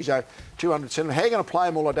prodigy, he's a 200 centimetre, how are you going to play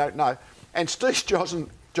him all, I don't know. And Steve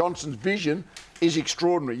Johnson's vision is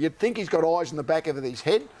extraordinary. You'd think he's got eyes in the back of his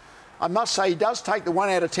head. I must say he does take the 1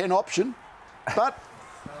 out of 10 option, but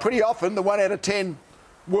pretty often the 1 out of 10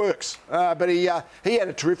 works. But he had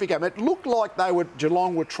a terrific game. It looked like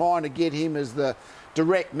Geelong were trying to get him as the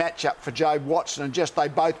direct matchup for Joe Watson, and just they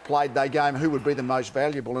both played their game, who would be the most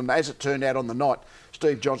valuable. And as it turned out on the night,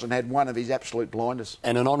 Steve Johnson had one of his absolute blinders.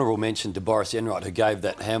 And an honourable mention to Boris Enright, who gave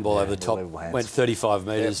that handball over the top, went 35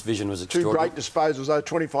 metres, vision was extraordinary. 2 great disposals, though,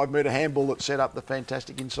 25-metre handball that set up the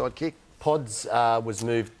fantastic inside kick. Pods was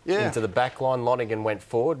moved into the back line. Lonigan went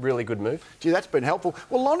forward. Really good move. Gee, that's been helpful.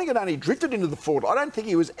 Well, Lonigan only drifted into the forward. I don't think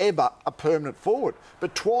he was ever a permanent forward,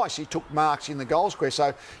 but twice he took marks in the goal square.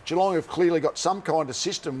 So Geelong have clearly got some kind of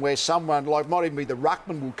system where someone, might even be the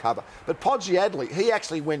ruckman, will cover. But Podsiadly, he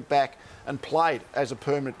actually went back and played as a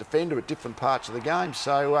permanent defender at different parts of the game.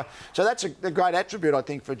 So that's a great attribute, I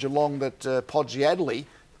think, for Geelong, that Podsiadly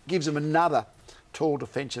gives them another tall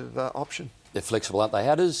defensive option. They're flexible, aren't they?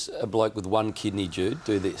 How does a bloke with 1 kidney, Jude,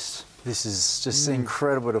 do this? This is just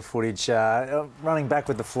incredible to footage. Running back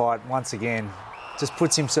with the flight once again, just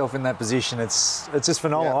puts himself in that position. It's just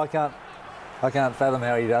phenomenal. Yeah. I can't fathom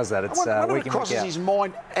how he does that. It's I wonder what crosses his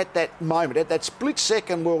mind at that moment, at that split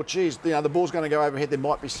second. Well, geez, the ball's going to go overhead. There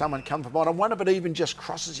might be someone coming from behind. I wonder if it even just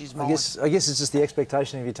crosses his mind. I guess it's just the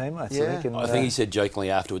expectation of your teammates. Yeah. I think he said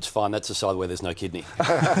jokingly afterwards, "Fine, that's the side where there's no kidney."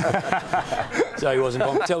 So he wasn't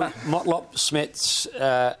wrong. Tell me, Motlop, Schmetz,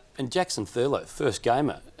 and Jackson Thurlow, first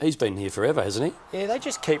gamer. He's been here forever, hasn't he? Yeah, they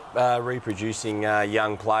just keep reproducing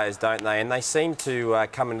young players, don't they? And they seem to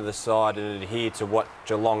come into the side and adhere to what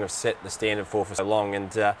Geelong have set the standard for so long.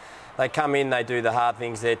 And they come in, they do the hard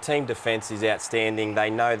things. Their team defence is outstanding. They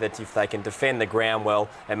know that if they can defend the ground well,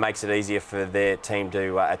 it makes it easier for their team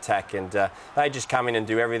to attack. And they just come in and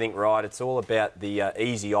do everything right. It's all about the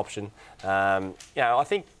easy option. I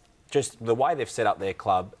think just the way they've set up their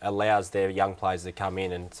club allows their young players to come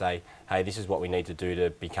in and say, hey, this is what we need to do to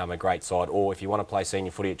become a great side. Or if you want to play senior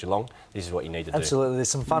footy at Geelong, this is what you need to do. Absolutely. There's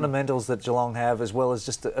some fundamentals that Geelong have, as well as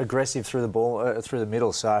just aggressive through the ball, through the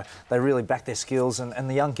middle. So they really back their skills, and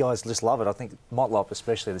the young guys just love it. I think Motlop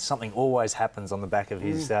especially, there's something always happens on the back of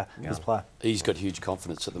his play. He's got huge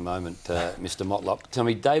confidence at the moment, Mr. Motlop. Tell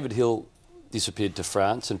me, David Hill disappeared to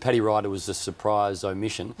France, and Paddy Ryder was the surprise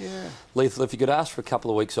omission. Yeah. Lethal, if you could ask for a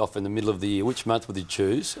couple of weeks off in the middle of the year, which month would you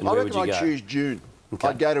choose, and I where would reckon you go? I'd choose June. Okay.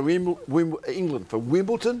 I'd go to England for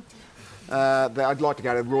Wimbledon. I'd like to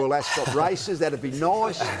go to Royal Ascot races. That'd be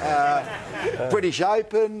nice. British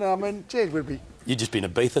Open. I mean, yeah, it would be. You'd just be in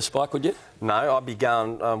Ibiza, Spike, would you? No, I'd be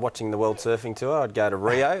going watching the World Surfing Tour. I'd go to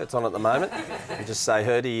Rio. It's on at the moment. And just say,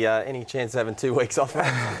 Hurdy, any chance of having 2 weeks off?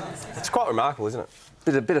 It's quite remarkable, isn't it?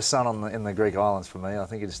 A bit of sun in the Greek islands for me. I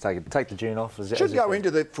think you just take the June off. Should go into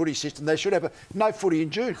the footy system. They should have no footy in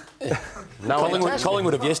June.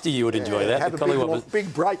 Collingwood of yesteryear would enjoy that. Have a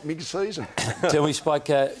big break mid-season. Tell me, Spike,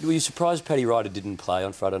 were you surprised Paddy Ryder didn't play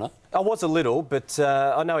on Friday night? I was a little, but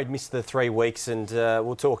I know he'd missed the 3 weeks, and we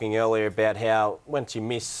were talking earlier about how once you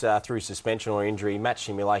miss through suspension or injury, match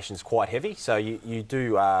simulation's quite heavy, so you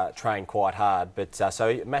do train quite hard. But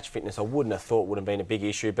so match fitness, I wouldn't have thought would have been a big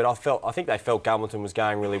issue. But I think they felt Gumbleton was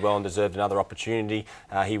going really well and deserved another opportunity.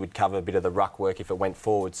 He would cover a bit of the ruck work if it went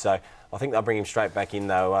forward. So I think they'll bring him straight back in,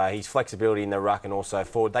 though. His flexibility in the ruck and also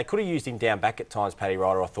forward. They could have used him down back at times, Paddy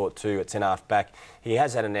Ryder, I thought, too, at centre-half back. He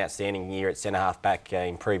has had an outstanding year at centre-half back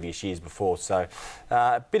in previous years before. So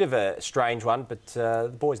a bit of a strange one, but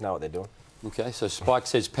the boys know what they're doing. OK, so Spike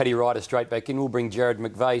says Paddy Ryder straight back in. We'll bring Jared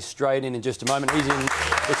McVeigh straight in just a moment. He's in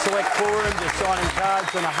the select forum just signing cards,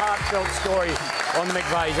 and a heartfelt story on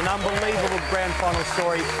McVeigh's. An unbelievable grand final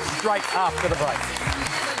story straight after the break.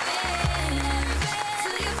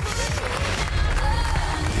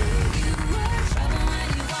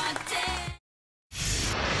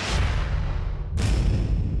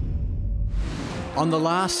 On the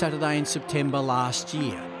last Saturday in September last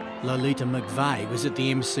year, Lolita McVeigh was at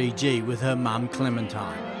the MCG with her mum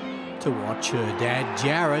Clementine to watch her dad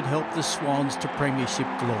Jared help the Swans to premiership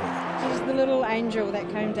glory. She's the little angel that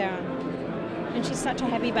came down, and she's such a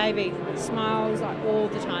happy baby. Smiles like all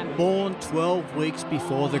the time. Born 12 weeks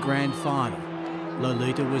before the grand final,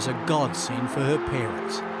 Lolita was a godsend for her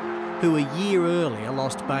parents, who a year earlier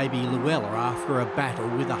lost baby Luella after a battle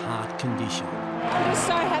with a heart condition. I'm just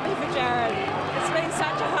so happy for Jared. It's been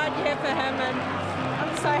such a hard year for him, and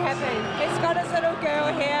I'm so happy. He's got his little girl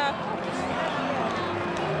here.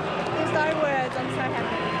 There's no words, I'm so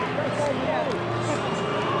happy.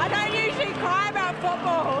 I don't usually cry about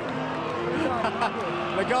football.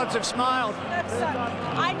 The gods have smiled.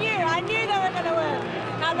 I knew they were going to win.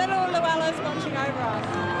 Our little Luella's watching over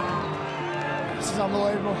us. This is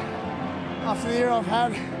unbelievable. After the year I've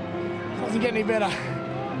had, it doesn't get any better.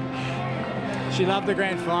 She loved the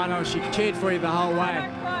grand final. She cheered for you the whole way.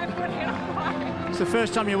 It's the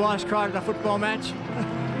first time your wife's cried at a football match,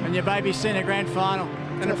 and your baby's seen a grand final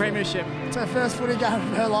and a premiership. It's her first footy game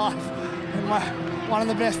of her life, and one of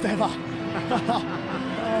the best ever. I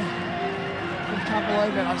can't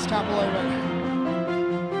believe it. I just can't believe it.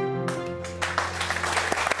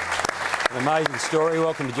 An amazing story.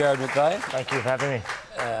 Welcome to Jared McVeigh. Thank you for having me.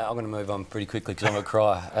 I'm going to move on pretty quickly because I'm going to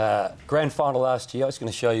cry. Grand final last year. I was going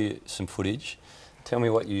to show you some footage. Tell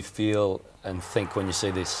me what you feel and think when you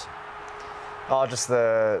see this. Oh, just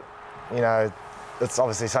it's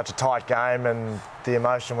obviously such a tight game, and the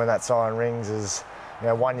emotion when that siren rings is,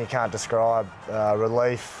 one you can't describe.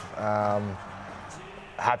 Relief,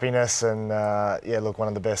 happiness, and one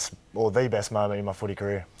of the best, or the best moment in my footy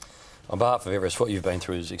career. On behalf of Everest, what you've been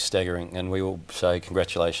through is staggering, and we will say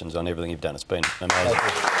congratulations on everything you've done. It's been amazing.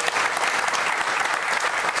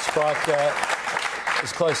 Spike,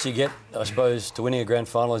 as close as you get, I suppose, to winning a grand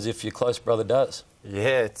final as if your close brother does.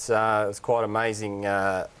 Yeah, it was quite amazing.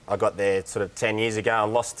 I got there sort of 10 years ago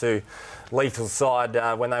and lost to Lethal's side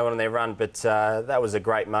when they went on their run, but that was a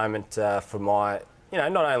great moment for my,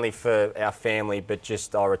 not only for our family, but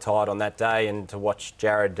just I retired on that day, and to watch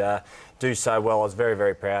Jared do so well, I was very,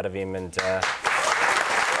 very proud of him, and he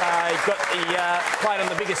played on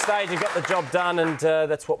the biggest stage and got the job done, and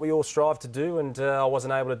that's what we all strive to do, and I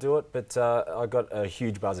wasn't able to do it, but I got a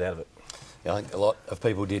huge buzz out of it. Yeah, I think a lot of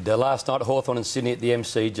people did. Last night, Hawthorn and Sydney at the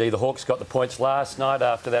MCG. The Hawks got the points last night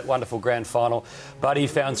after that wonderful grand final. Buddy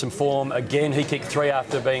found some form again. He kicked 3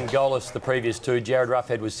 after being goalless the previous 2. Jared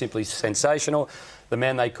Roughead was simply sensational. The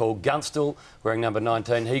man they call Gunstel, wearing number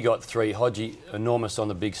 19, he got 3. Hodgie, enormous on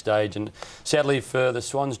the big stage. And sadly for the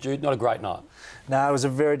Swans, Jude, not a great night. No, it was a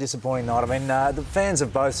very disappointing night. I mean, the fans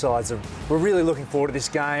of both sides were really looking forward to this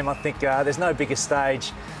game. I think there's no bigger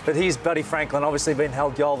stage. But here's Buddy Franklin, obviously been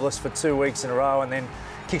held goalless for 2 weeks in a row, and then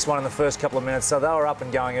kicks one in the first couple of minutes. So they were up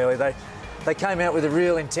and going early. They came out with a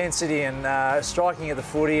real intensity and striking at the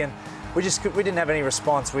footy, and we didn't have any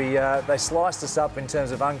response. They sliced us up in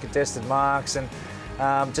terms of uncontested marks, and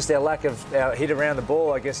just our lack of our hit around the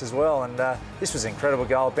ball, I guess, as well. And this was an incredible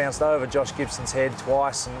goal. It bounced over Josh Gibson's head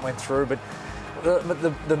twice and went through, but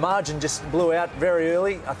the margin just blew out very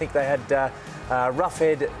early. I think they had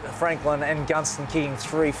Roughhead, Franklin and Gunston kicking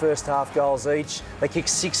 3 first-half goals each. They kicked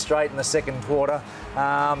 6 straight in the second quarter.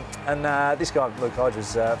 This guy, Luke Hodge,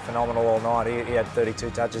 was phenomenal all night. He had 32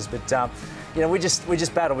 touches, but you know, we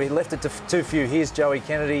just battled. We left it to too few. Here's Joey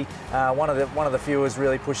Kennedy, one of the few who was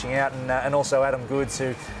really pushing out, and also Adam Goods,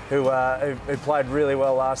 who played really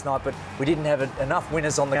well last night. But we didn't have enough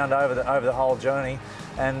winners on the ground over the whole journey,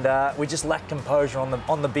 and we just lacked composure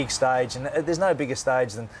on the big stage. And there's no bigger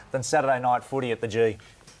stage than Saturday night footy at the G.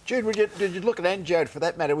 Jude, did you look at, and Jared for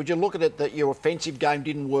that matter, would you look at it that your offensive game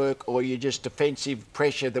didn't work, or your just defensive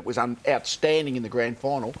pressure that was outstanding in the grand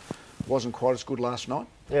final wasn't quite as good last night?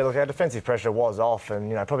 Yeah, look, our defensive pressure was off,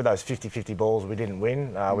 and probably those 50-50 balls we didn't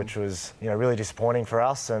win, which was really disappointing for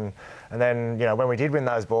us. And then when we did win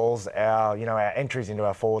those balls, our entries into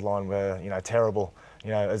our forward line were terrible.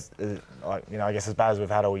 I guess as bad as we've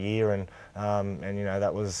had all year, and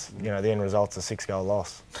that was the end result's a 6-goal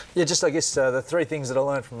loss. Yeah, just I guess the 3 things that I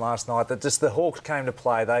learned from last night, that just the Hawks came to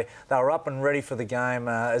play. They were up and ready for the game,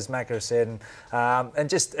 as Macca said, and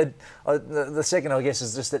just the second, I guess,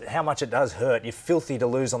 is just that how much it does hurt. You're filthy to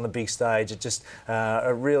lose on the big stage. It just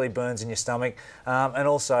it really burns in your stomach. And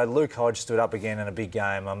also Luke Hodge stood up again in a big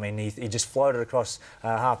game. I mean, he just floated across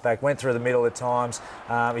half-back, went through the middle at times.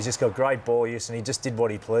 He's just got great ball use, and he just did what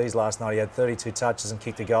he pleased last night. He had 32 touches and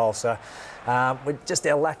kicked a goal. So just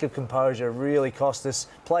our lack of composure really cost us.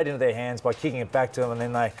 Played into their hands by kicking it back to them, and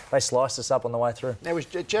then they sliced us up on the way through. Now, was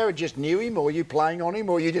Jared just knew him, or were you playing on him,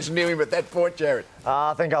 or you just knew him at that point, Jared?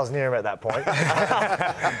 I think I was near him at that point.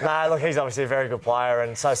 No, look, he's obviously a very good player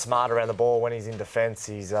and so smart around the ball when he's in defence.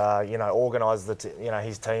 He's organised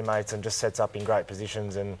his teammates and just sets up in great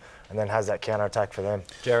positions and then has that counter attack for them.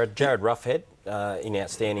 Jared Roughhead in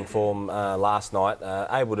outstanding form last night,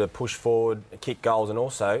 able to push forward, kick goals, and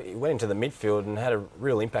also he went into the midfield and had a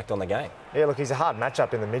real impact on the game. Yeah, look, he's a hard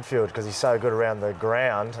matchup in the midfield because he's so good around the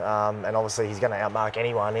ground, and obviously he's going to outmark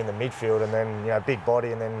anyone in the midfield, and then big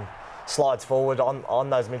body, and then slides forward on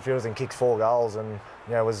those midfielders and kicks 4 goals, and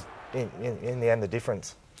was in the end the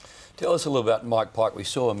difference. Tell us a little about Mike Pike. We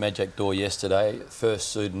saw Majak Daw yesterday, first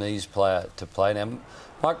Sudanese player to play. Now,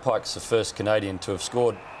 Mike Pike's the first Canadian to have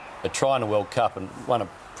scored a try in a World Cup and won a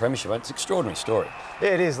premiership. It's an extraordinary story. Yeah,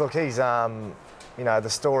 it is. Look, he's, the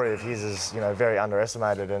story of his is, very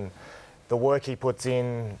underestimated, and the work he puts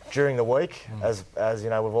in during the week, as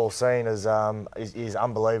we've all seen, is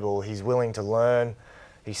unbelievable. He's willing to learn.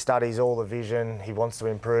 He studies all the vision. He wants to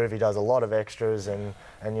improve. He does a lot of extras, and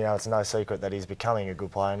it's no secret that he's becoming a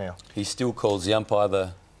good player now. He still calls the umpire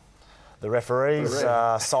the referees,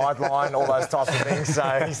 sideline, all those types of things. So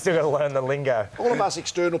he's still got to learn the lingo. All of us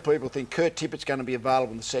external people think Kurt Tippett's going to be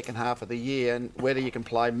available in the second half of the year, and whether you can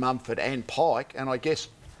play Mumford and Pike. And I guess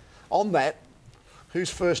on that,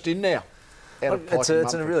 who's first in now? It's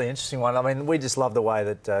a really interesting one. I mean, we just love the way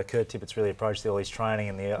that Kurt Tippett's really approached all his training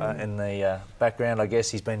in the background. I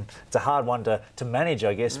guess it's a hard one to manage,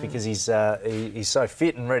 I guess, because he's so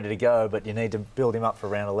fit and ready to go, but you need to build him up for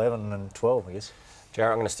round 11 and 12, I guess.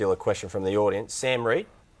 Jared, I'm going to steal a question from the audience. Sam Reid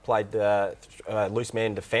played loose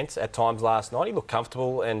man defence at times last night. He looked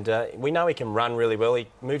comfortable, and we know he can run really well. He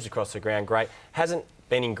moves across the ground great. Hasn't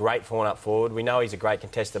been in great form up forward. We know he's a great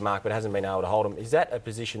contested mark, but hasn't been able to hold him. Is that a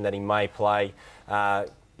position that he may play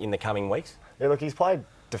in the coming weeks? Yeah, look, he's played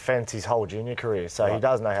defence his whole junior career, so he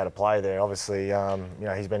does know how to play there. Obviously,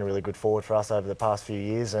 he's been a really good forward for us over the past few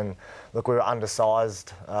years, and look, we were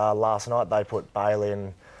undersized last night. They put Bailey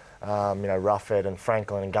and Roughhead and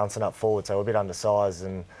Franklin and Gunston up forward, so we're a bit undersized,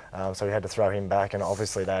 and so we had to throw him back, and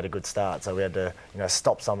obviously they had a good start, so we had to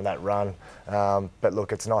stop some of that run. But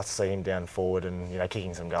look, it's nice to see him down forward and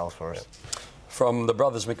kicking some goals for us. From the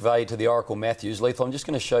brothers McVeigh to the Oracle Matthews, Lethal, I'm just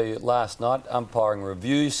going to show you last night umpiring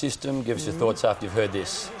review system. Give us your thoughts after you've heard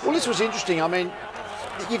this. Well, this was interesting. I mean,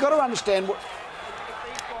 you've got to understand what.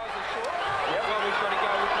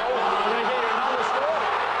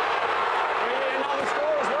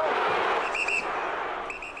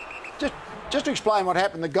 Just to explain what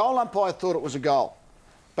happened, the goal umpire thought it was a goal,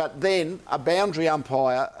 but then a boundary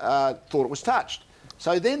umpire thought it was touched.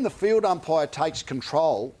 So then the field umpire takes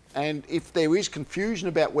control, and if there is confusion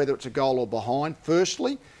about whether it's a goal or behind,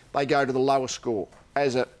 firstly, they go to the lower score,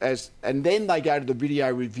 and then they go to the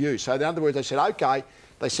video review. So in other words, they said, OK,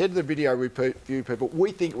 they said to the video review people,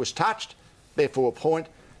 we think it was touched, therefore a point.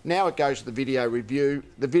 Now it goes to the video review.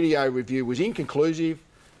 The video review was inconclusive,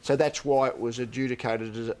 so that's why it was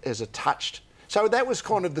adjudicated as a touched. So that was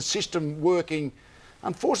kind of the system working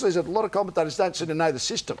unfortunately, there's a lot of commentators don't seem to know the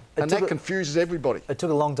system, and that confuses everybody. It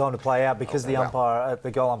took a long time to play out because the umpire,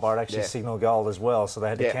 the goal umpire, actually signalled goal as well, so they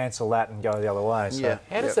had to cancel that and go the other way. So.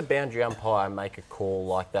 How does the boundary umpire make a call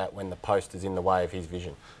like that when the post is in the way of his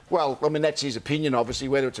vision? Well, I mean, that's his opinion, obviously,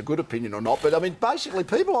 whether it's a good opinion or not. But I mean, basically,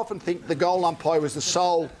 people often think the goal umpire is the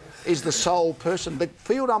sole person. The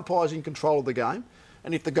field umpire is in control of the game,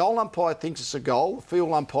 and if the goal umpire thinks it's a goal, the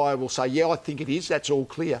field umpire will say, "Yeah, I think it is. That's all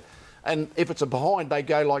clear." And if it's a behind, they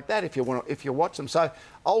go like that if you watch them. So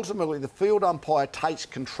ultimately, the field umpire takes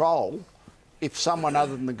control if someone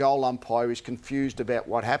other than the goal umpire is confused about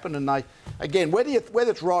what happened. And they, again, whether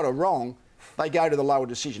it's right or wrong, they go to the lower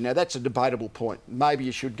decision. Now, that's a debatable point. Maybe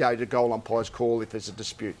you should go to goal umpire's call if there's a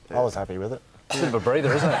dispute. I was happy with it. It's a bit of a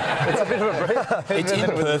breather, isn't it? It's a bit of a breather. It's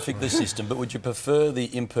imperfect, the system, but would you prefer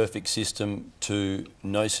the imperfect system to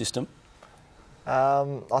no system?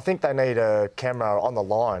 I think they need a camera on the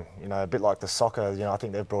line, you know, a bit like the soccer. You know, I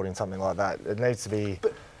think they've brought in something like that. It needs to be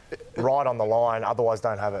right on the line, otherwise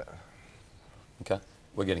don't have it. Okay.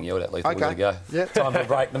 We're getting yelled at, Lethal. We've got to go. Yeah. Time for a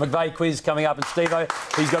break. The McVeigh quiz coming up, and Steve-O,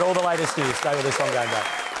 he's got all the latest news. Stay with us on Game Day.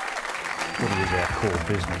 Footy is our core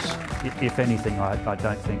business. If anything, I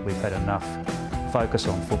don't think we've had enough focus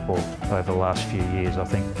on football over the last few years. I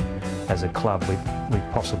think as a club,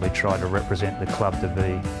 we've possibly tried to represent the club to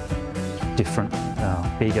be different,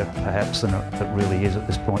 bigger perhaps than it really is at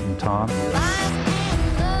this point in time.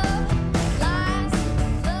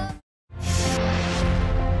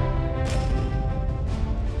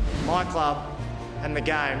 My club and the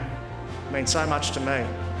game mean so much to me.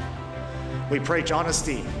 We preach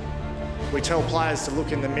honesty. We tell players to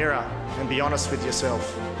look in the mirror and be honest with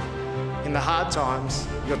yourself. In the hard times,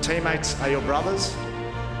 your teammates are your brothers,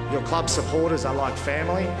 your club supporters are like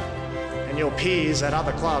family, and your peers at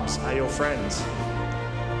other clubs are your friends.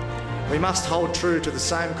 We must hold true to the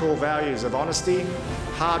same core values of honesty,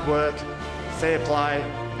 hard work, fair play,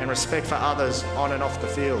 and respect for others on and off the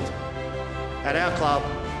field. At our club,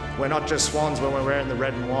 we're not just Swans when we're wearing the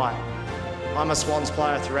red and white. I'm a Swans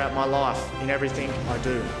player throughout my life, in everything I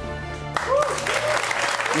do.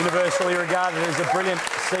 Universally regarded as a brilliant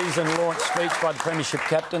season launch speech by the Premiership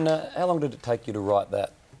captain. How long did it take you to write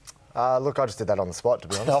that? Look, I just did that on the spot, to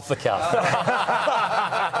be honest. Off the cuff.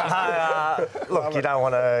 Look, you don't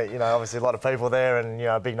want to, you know, obviously a lot of people there and, you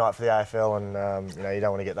know, a big night for the AFL and, you know, you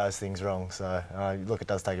don't want to get those things wrong. So, look, it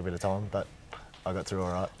does take a bit of time, but I got through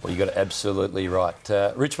all right. Well, you got it absolutely right.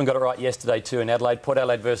 Richmond got it right yesterday too in Adelaide. Port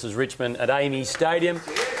Adelaide versus Richmond at AAMI Stadium.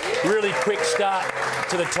 Really quick start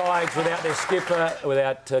to the Tigers without their skipper,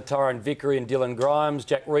 without Tyrone Vickery and Dylan Grimes.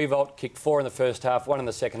 Jack Riewoldt kicked 4 in the first half, 1 in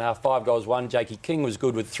the second half, 5 goals, 1. Jakey King was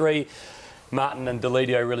good with 3. Martin and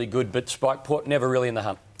Deledio really good, but Spike Port never really in the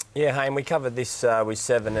hunt. Yeah, Hayne, we covered this with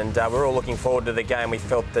 7 and we're all looking forward to the game. We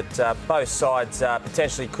felt that both sides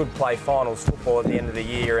potentially could play finals football at the end of the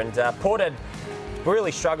year, and Port had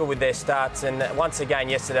really struggled with their starts, and once again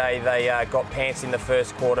yesterday they got pants in the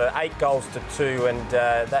first quarter, 8 goals to 2, and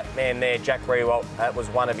that man there, Jack Riewoldt, that was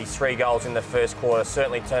one of his 3 goals in the first quarter,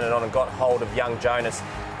 certainly turned it on and got hold of young Jonas.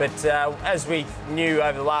 But as we knew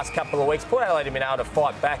over the last couple of weeks, Port Adelaide had been able to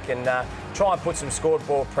fight back and try and put some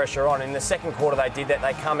scoreboard pressure on. In the second quarter they did that.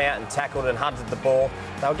 They come out and tackled and hunted the ball.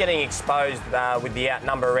 They were getting exposed with the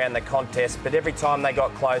outnumber around the contest, but every time they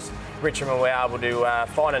got close, Richmond were able to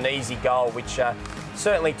find an easy goal, which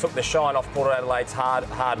certainly took the shine off Port Adelaide's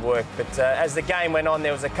hard work. But as the game went on,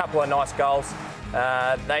 there was a couple of nice goals.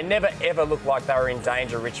 They never ever looked like they were in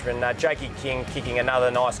danger, Richmond. Jakey King kicking another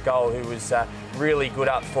nice goal, who was really good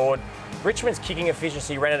up forward. Richmond's kicking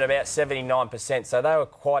efficiency ran at about 79%, so they were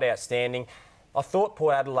quite outstanding. I thought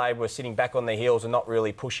Port Adelaide were sitting back on their heels and not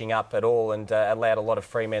really pushing up at all, and allowed a lot of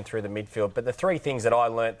free men through the midfield. But the 3 things that I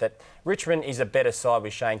learnt, that Richmond is a better side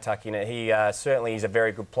with Shane Tuck in it. He certainly is a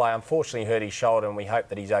very good player. Unfortunately, he hurt his shoulder, and we hope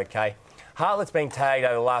that he's okay. Hartlett's been tagged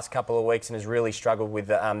over the last couple of weeks and has really struggled with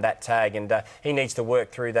that tag, and he needs to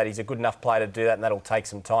work through that. He's a good enough player to do that, and that'll take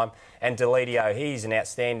some time. And Deledio, he's an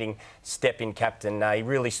outstanding step-in captain. He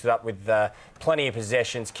really stood up with plenty of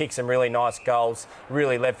possessions, kicked some really nice goals,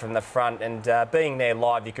 really led from the front, and being there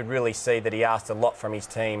live, you could really see that he asked a lot from his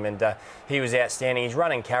team, and he was outstanding. His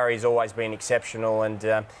run and carry has always been exceptional,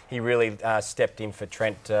 and he really stepped in for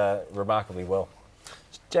Trent remarkably well.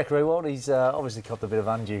 Jack Riewoldt, he's obviously copped a bit of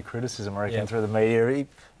undue criticism, I reckon, through the media.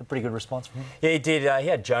 A pretty good response from him. Yeah, he did. He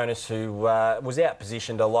had Jonas, who was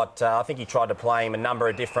out-positioned a lot. I think he tried to play him a number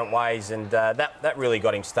of different ways, and that really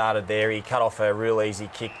got him started there. He cut off a real easy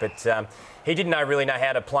kick, but he didn't really know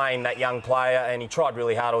how to play him, that young player, and he tried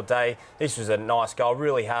really hard all day. This was a nice goal,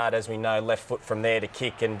 really hard, as we know, left foot from there to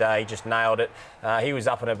kick, and he just nailed it. He was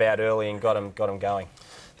up and about early and got him going.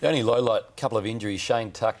 The only low light, couple of injuries. Shane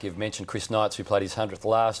Tuck, you've mentioned Chris Knights, who played his 100th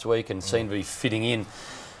last week and seemed to be fitting in.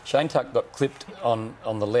 Shane Tuck got clipped on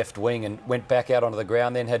the left wing and went back out onto the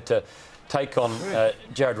ground, then had to take on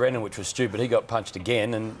Jared Rennan, which was stupid. He got punched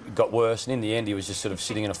again and got worse, and in the end he was just sort of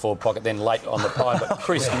sitting in a forward pocket, then late on the pine. But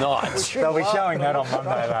Chris Knights... They'll be showing that on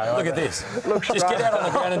Monday, though. Look at this. Just get out on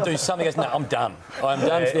the ground and do something. He goes, no, I'm done. I'm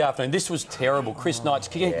done for the afternoon. This was terrible. Chris Knights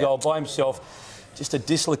kicking a goal by himself. Just a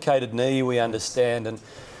dislocated knee, we understand. And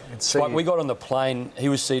like we got on the plane, he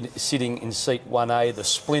was sitting in seat 1A, the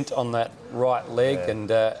splint on that right leg, and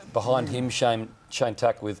behind him, Shane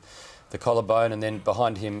Tuck with the collarbone, and then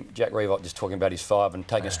behind him, Jack Riewoldt just talking about his 5 and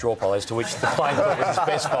taking a straw poll, as to which the plane thought was his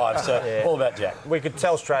best 5. So all about Jack. We could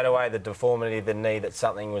tell straight away the deformity of the knee, that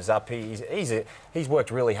something was up. He's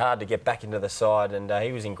worked really hard to get back into the side, and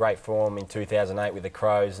he was in great form in 2008 with the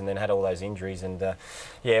Crows, and then had all those injuries, and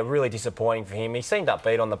yeah, really disappointing for him. He seemed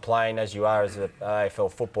upbeat on the plane, as you are as an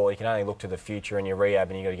AFL footballer. You can only look to the future and your rehab,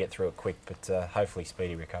 and you've got to get through it quick, but hopefully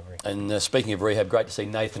speedy recovery. And speaking of rehab, great to see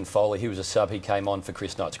Nathan Foley. He was a sub. He came on for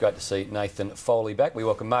Chris Knights. Great to see Nathan Foley back. We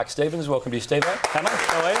welcome Mark Stevens. Welcome to you, Steve. Hello,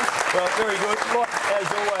 how are you? Well, very good. Lot,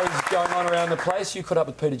 as always, going on around the place. You caught up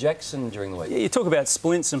with Peter Jackson during the week. Yeah, you talk about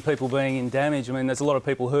splints and people being in damage. I mean, there's a lot of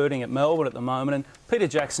people hurting at Melbourne at the moment, and Peter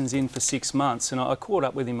Jackson's in for 6 months, and I caught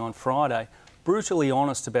up with him on Friday, brutally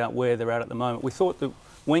honest about where they're at the moment. We thought that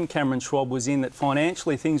when Cameron Schwab was in, that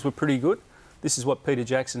financially things were pretty good. This is what Peter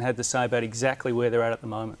Jackson had to say about exactly where they're at the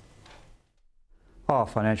moment. Oh,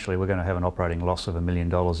 financially, we're going to have an operating loss of $1 million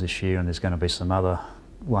this year, and there's going to be some other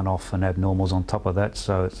one-off and abnormals on top of that,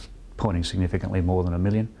 so it's pointing significantly more than $1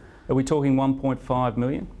 million. Are we talking 1.5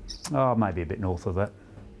 million? Oh, maybe a bit north of that.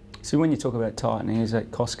 So when you talk about tightening, is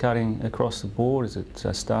that cost cutting across the board? Is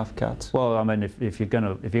it staff cuts? Well, I mean, if you're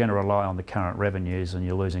going to rely on the current revenues and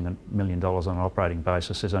you're losing $1 million on an operating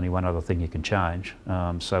basis, there's only one other thing you can change.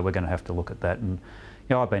 So we're going to have to look at that. And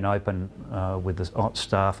you know, I've been open with the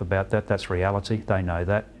staff about that. That's reality. They know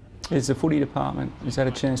that. Is the footy department, is that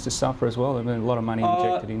a chance to suffer as well? There's been a lot of money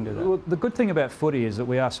injected into that. Well, the good thing about footy is that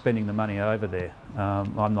we are spending the money over there.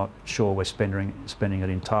 I'm not sure we're spending it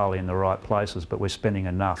entirely in the right places, but we're spending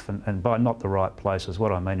enough. And by not the right places,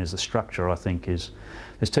 what I mean is the structure, I think, is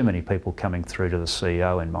there's too many people coming through to the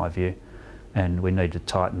CEO, in my view, and we need to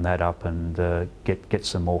tighten that up and get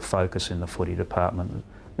some more focus in the footy department.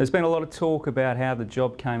 There's been a lot of talk about how the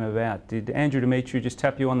job came about. Did Andrew Demetriou just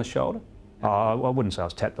tap you on the shoulder? I wouldn't say I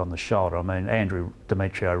was tapped on the shoulder. I mean, Andrew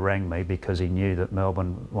Demetriou rang me because he knew that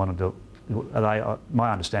Melbourne wanted to.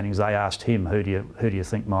 My understanding is they asked him, who do you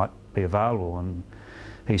think might be available, and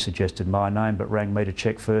he suggested my name, but rang me to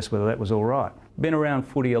check first whether that was all right. Been around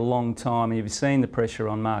footy a long time, and you've seen the pressure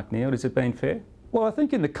on Mark Neeld. Has it been fair? Well, I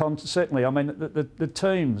think in the certainly. I mean, the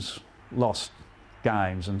teams lost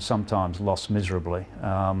games and sometimes lost miserably.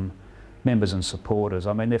 Members and supporters,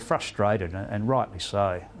 I mean, they're frustrated, and rightly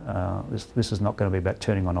so. This is not going to be about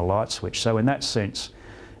turning on a light switch. So in that sense,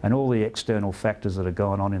 and all the external factors that have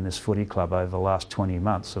gone on in this footy club over the last 20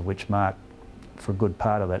 months, of which Mark, for a good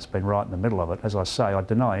part of that's been right in the middle of it. As I say, I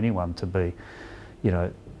deny anyone to be, you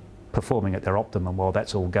know, performing at their optimum while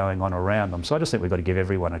that's all going on around them. So I just think we've got to give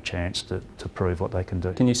everyone a chance to prove what they can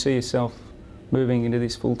do. Can you see yourself moving into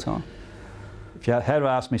this full time? If you had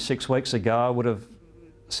asked me 6 weeks ago, I would have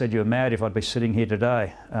said you were mad if I'd be sitting here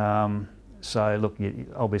today. So look,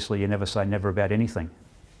 obviously you never say never about anything.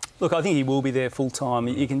 Look, I think he will be there full time.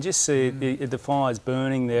 You can just see the fire's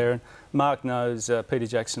burning there. And Mark knows Peter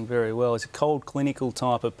Jackson very well. He's a cold, clinical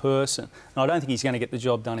type of person. And I don't think he's going to get the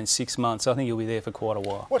job done in 6 months. I think he'll be there for quite a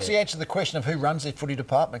while. What's the answer to the question of who runs their footy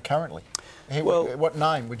department currently? What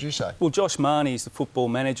name would you say? Well, Josh Marnie is the football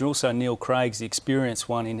manager. Also, Neil Craig's the experienced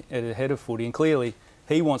one at the head of footy. And clearly,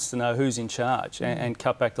 he wants to know who's in charge and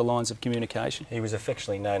cut back the lines of communication. He was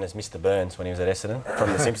affectionately known as Mr. Burns when he was at Essendon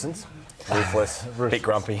from The Simpsons. Ruthless, bit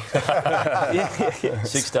grumpy. Yeah.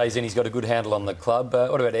 6 days in, he's got a good handle on the club.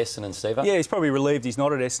 What about Essendon, Steve? Yeah, he's probably relieved he's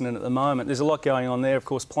not at Essendon at the moment. There's a lot going on there. Of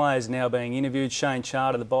course, players now being interviewed. Shane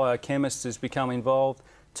Charter, the biochemist, has become involved.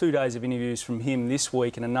 2 days of interviews from him this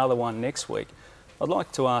week and another one next week. I'd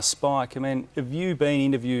like to ask Spike, I mean, have you been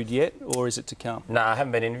interviewed yet, or is it to come? No, I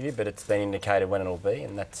haven't been interviewed, but it's been indicated when it'll be,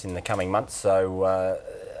 and that's in the coming months. So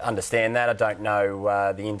understand that. I don't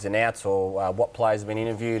know the ins and outs or what players have been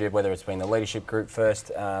interviewed, whether it's been the leadership group first.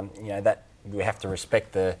 You know, that we have to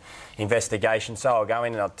respect the investigation. So I'll go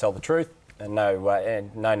in and I'll tell the truth.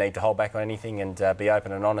 and no need to hold back on anything, and be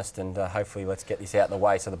open and honest, and hopefully let's get this out of the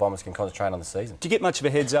way so the Bombers can concentrate on the season. Do you get much of a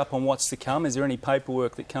heads up on what's to come? Is there any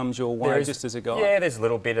paperwork that comes your way just as a guide? Yeah, there's a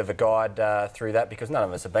little bit of a guide through that, because none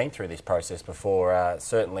of us have been through this process before,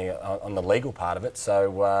 certainly on the legal part of it.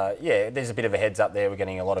 So, yeah, there's a bit of a heads up there. We're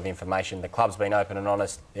getting a lot of information. The club's been open and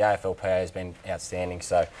honest. The AFLPA has been outstanding,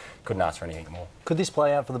 so couldn't ask for anything more. Could this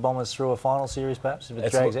play out for the Bombers through a final series, perhaps, if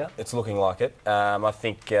it drags out? It's looking like it. I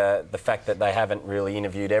think the fact that they haven't really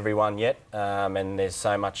interviewed everyone yet, and there's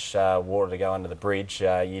so much water to go under the bridge,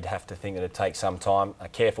 you'd have to think that it'd take some time, a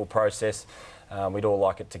careful process. We'd all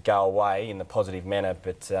like it to go away in the positive manner,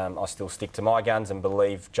 but I still stick to my guns and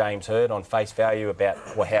believe James Hird on face value about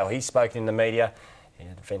how he's spoken in the media.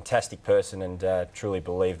 He's a fantastic person, and truly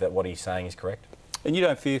believe that what he's saying is correct. And you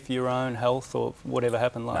don't fear for your own health or whatever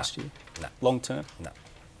happened last year? No. Long term? No.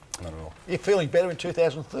 Not at all. You're feeling better in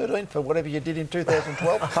 2013 for whatever you did in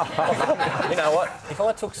 2012? You know what? If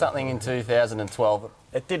I took something in 2012,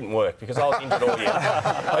 it didn't work because I was injured all year.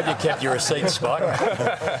 Hope you kept your receipts, Spike.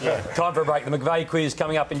 Yeah. Time for a break. The McVeigh quiz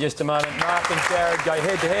coming up in just a moment. Mark and Jared go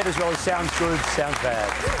head-to-head as well as sounds good, sounds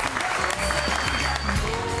bad.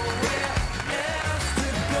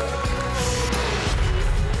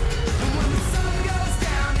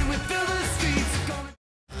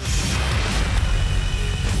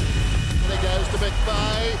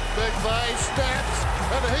 McVeigh snaps,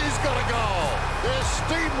 and he's got a goal. They're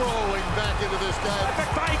steamrolling back into this game.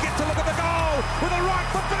 McVeigh gets to look at the goal with a right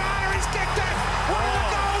foot banana. He's kicked it. One of the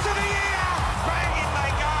goals of the year. Bang, in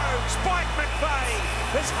they go. Spike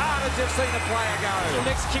McVeigh, as hard as you've seen a player go.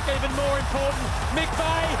 The next kick even more important.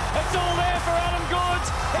 McVeigh, it's all there for Adam Goodes.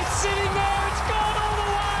 It's sitting there. It's gone all the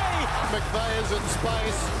way. McVeigh is in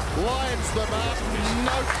space, lines them up.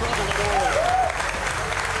 No trouble at all.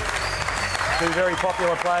 Two very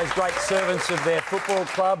popular players, great servants of their football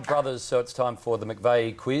club, brothers, so it's time for the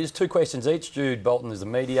McVeigh quiz. 2 questions each. Jude Bolton is the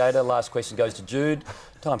mediator. Last question goes to Jude.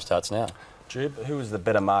 Time starts now. Jude, who was the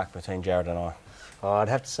better mark between Jared and I? Oh, I'd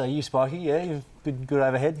have to say you, Spikey. Yeah, you've been good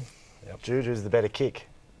overhead. Yep. Jude, who's the better kick?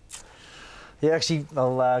 Yeah, actually,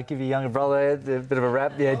 I'll give your younger brother a bit of a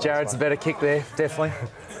rap. Yeah, Jared's the better kick there, definitely.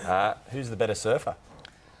 Who's the better surfer?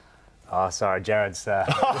 Oh, sorry, Jared's... Mate,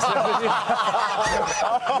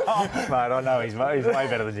 I know he's way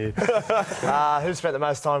better than you. Who spent the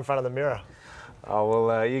most time in front of the mirror? Oh,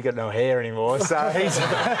 well, you got no hair anymore, so he's...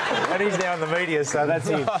 and he's now in the media, so that's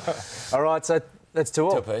him. All right, so that's 2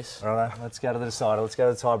 all. 2 apiece. All right, let's go to the decider. Let's go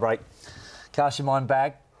to the tie break. Cast your mind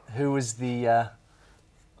back. Who was the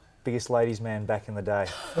biggest ladies' man back in the day?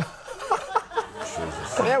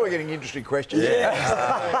 Now we're getting interesting questions.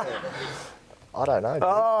 Yeah. I don't know.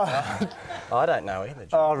 I don't know either.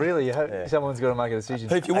 Oh, really? Yeah. Someone's got to make a decision.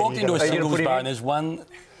 If you walked into a singles bar and there's one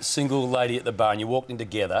single lady at the bar and you walked in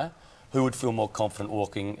together, who would feel more confident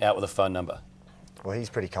walking out with a phone number? Well, he's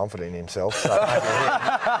pretty confident in himself. So,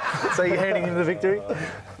 so you're handing him the victory?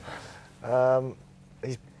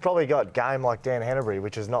 He's probably got game like Dan Hennebury,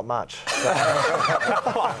 which is not much. So.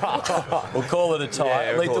 We'll call it a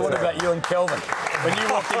tie. Letha, what about you and Kelvin? When you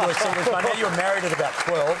walked into a singles bar, now you were married at about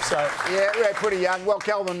 12, so... Yeah, we're pretty young. Well,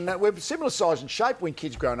 Kelvin, we're similar size and shape when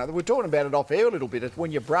kids growing up. We're talking about it off air a little bit. It's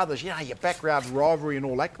when you're brothers, you know, your background rivalry and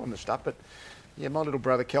all that kind of stuff. But, yeah, my little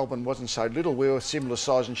brother Kelvin wasn't so little. We were similar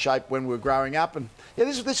size and shape when we were growing up. And, yeah,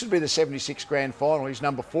 this would be the 76 grand final. He's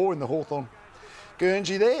number 4 in the Hawthorn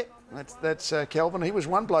Guernsey there. That's Kelvin. He was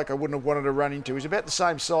one bloke I wouldn't have wanted to run into. He's about the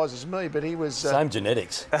same size as me, but he was... Same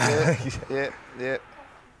genetics. Yeah,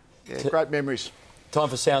 great memories. Time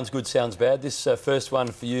for Sounds Good, Sounds Bad. This first one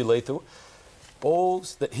for you, Lethal.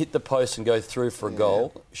 Balls that hit the post and go through for a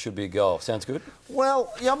goal should be a goal. Sounds good?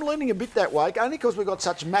 Well, yeah, I'm leaning a bit that way, only because we've got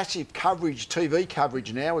such massive coverage, TV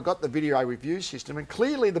coverage now. We've got the video review system, and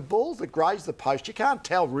clearly the balls that graze the post, you can't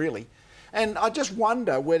tell really. And I just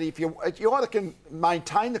wonder whether if you either can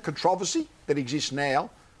maintain the controversy that exists now,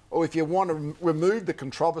 or if you want to remove the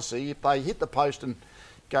controversy, if they hit the post and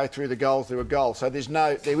go through the goals, they're a goal. So there is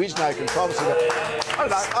no controversy. I don't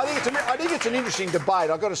know. I think it's an interesting debate.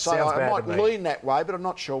 I've got to say, I might lean that way, but I'm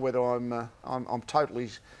not sure whether I'm totally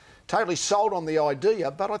sold on the idea.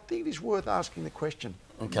 But I think it is worth asking the question.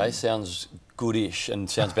 Okay, sounds goodish and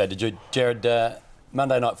sounds bad. Did you, Jared?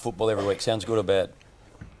 Monday night football every week sounds good or bad?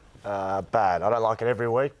 Bad. I don't like it every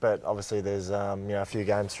week, but obviously there's a few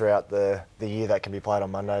games throughout the year that can be played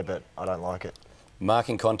on Monday, but I don't like it.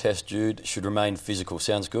 Marking contest, Jude, should remain physical.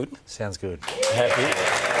 Sounds good? Sounds good. Happy?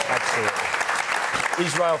 Absolutely.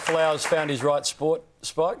 Israel Flowers found his right sport,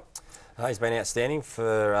 Spike? He's been outstanding for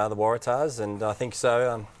the Waratahs, and I think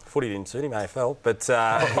so. Footy didn't suit him, AFL, but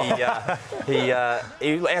he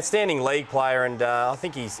outstanding league player, and I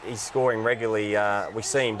think he's scoring regularly. We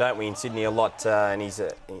see him, don't we, in Sydney a lot, and he's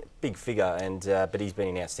a big figure, and but he's been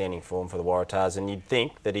in outstanding form for the Waratahs, and you'd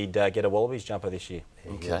think that he'd get a Wallabies jumper this year.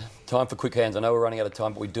 Okay. Time for quick hands. I know we're running out of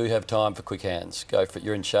time, but we do have time for quick hands. Go for it.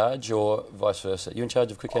 You're in charge, or vice versa? You in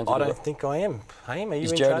charge of quick hands? I don't think I am. Hey, are you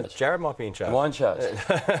Is in Jared charge? Jared might be in charge. Am I in charge?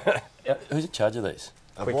 Who's in charge of these?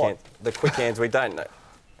 The quick hands, we don't know.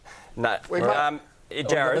 No.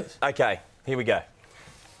 Jared, okay, here we go.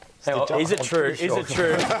 Is it true? Is it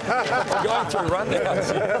true? I'm going through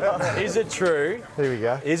rundowns. Is it true? Here we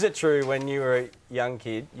go. Is it true when you were a young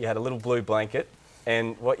kid, you had a little blue blanket,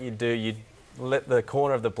 and what you'd do, you'd let the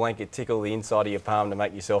corner of the blanket tickle the inside of your palm to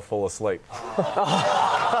make yourself fall asleep?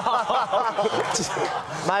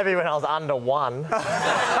 Maybe when I was under 1.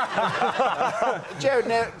 Jared,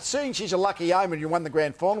 now, seeing she's a lucky omen, you won the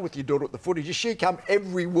grand final with your daughter at the footy, does she come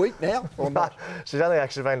every week now or not? She's only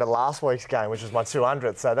actually been to last week's game, which was my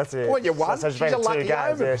 200th, so that's it. Well, you won. So she's She's been a to 2 lucky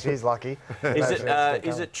games. omen. Yeah, she's lucky.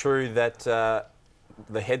 Is it true that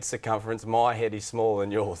the head circumference, my head is smaller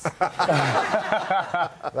than yours?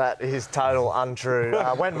 That is total untrue.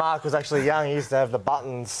 When Mark was actually young, he used to have the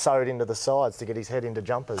buttons sewed into the sides to get his head into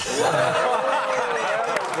jumpers.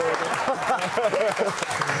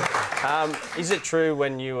 Is it true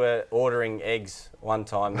when you were ordering eggs one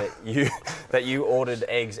time that you ordered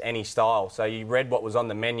eggs any style? So you read what was on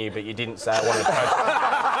the menu, but you didn't say I wanted toast.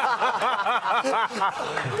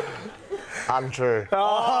 Untrue.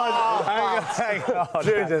 Hang on.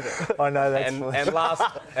 I know that's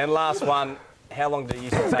and last one. How long did it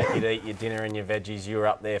used to take you to eat your dinner and your veggies? You were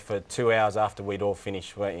up there for 2 hours after we'd all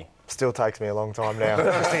finished, weren't you? Still takes me a long time now.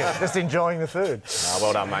 just enjoying the food.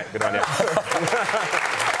 Well done, mate. Good on you.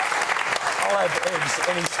 I'll have eggs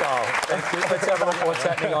any style. Thank you. Let's have a look at what's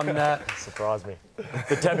happening on Surprise me.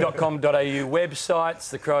 the tab.com.au websites.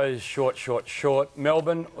 The Crows short.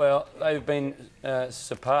 Melbourne, well, they've been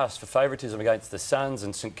surpassed for favouritism against the Suns,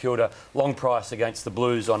 and St Kilda long price against the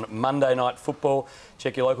Blues on Monday Night Football.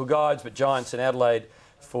 Check your local guides, but Giants in Adelaide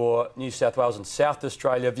for New South Wales and South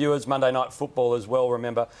Australia viewers. Monday Night Football as well,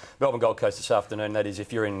 remember. Melbourne Gold Coast this afternoon, that is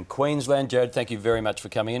if you're in Queensland. Jared, thank you very much for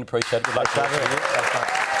coming in. Appreciate it. Good luck.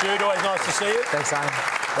 Jude, always nice to see you. Thanks, Aaron.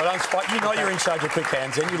 Well done, Spike. You know you're in charge of quick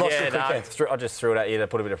hands, and you lost your quick hands. I just threw it at you to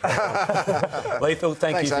put a bit of pressure on. Lethal,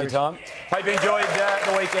 thank you for your time. Hope you enjoyed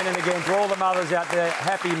the weekend, and again, to all the mothers out there,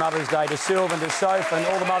 happy Mother's Day to Sylv and to Soph and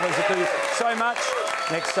all the mothers that do so much.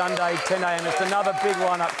 Next Sunday, 10 a.m, it's another big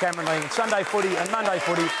lineup, Cameron Lee. Sunday footy and Monday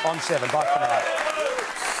footy on 7. Bye for now.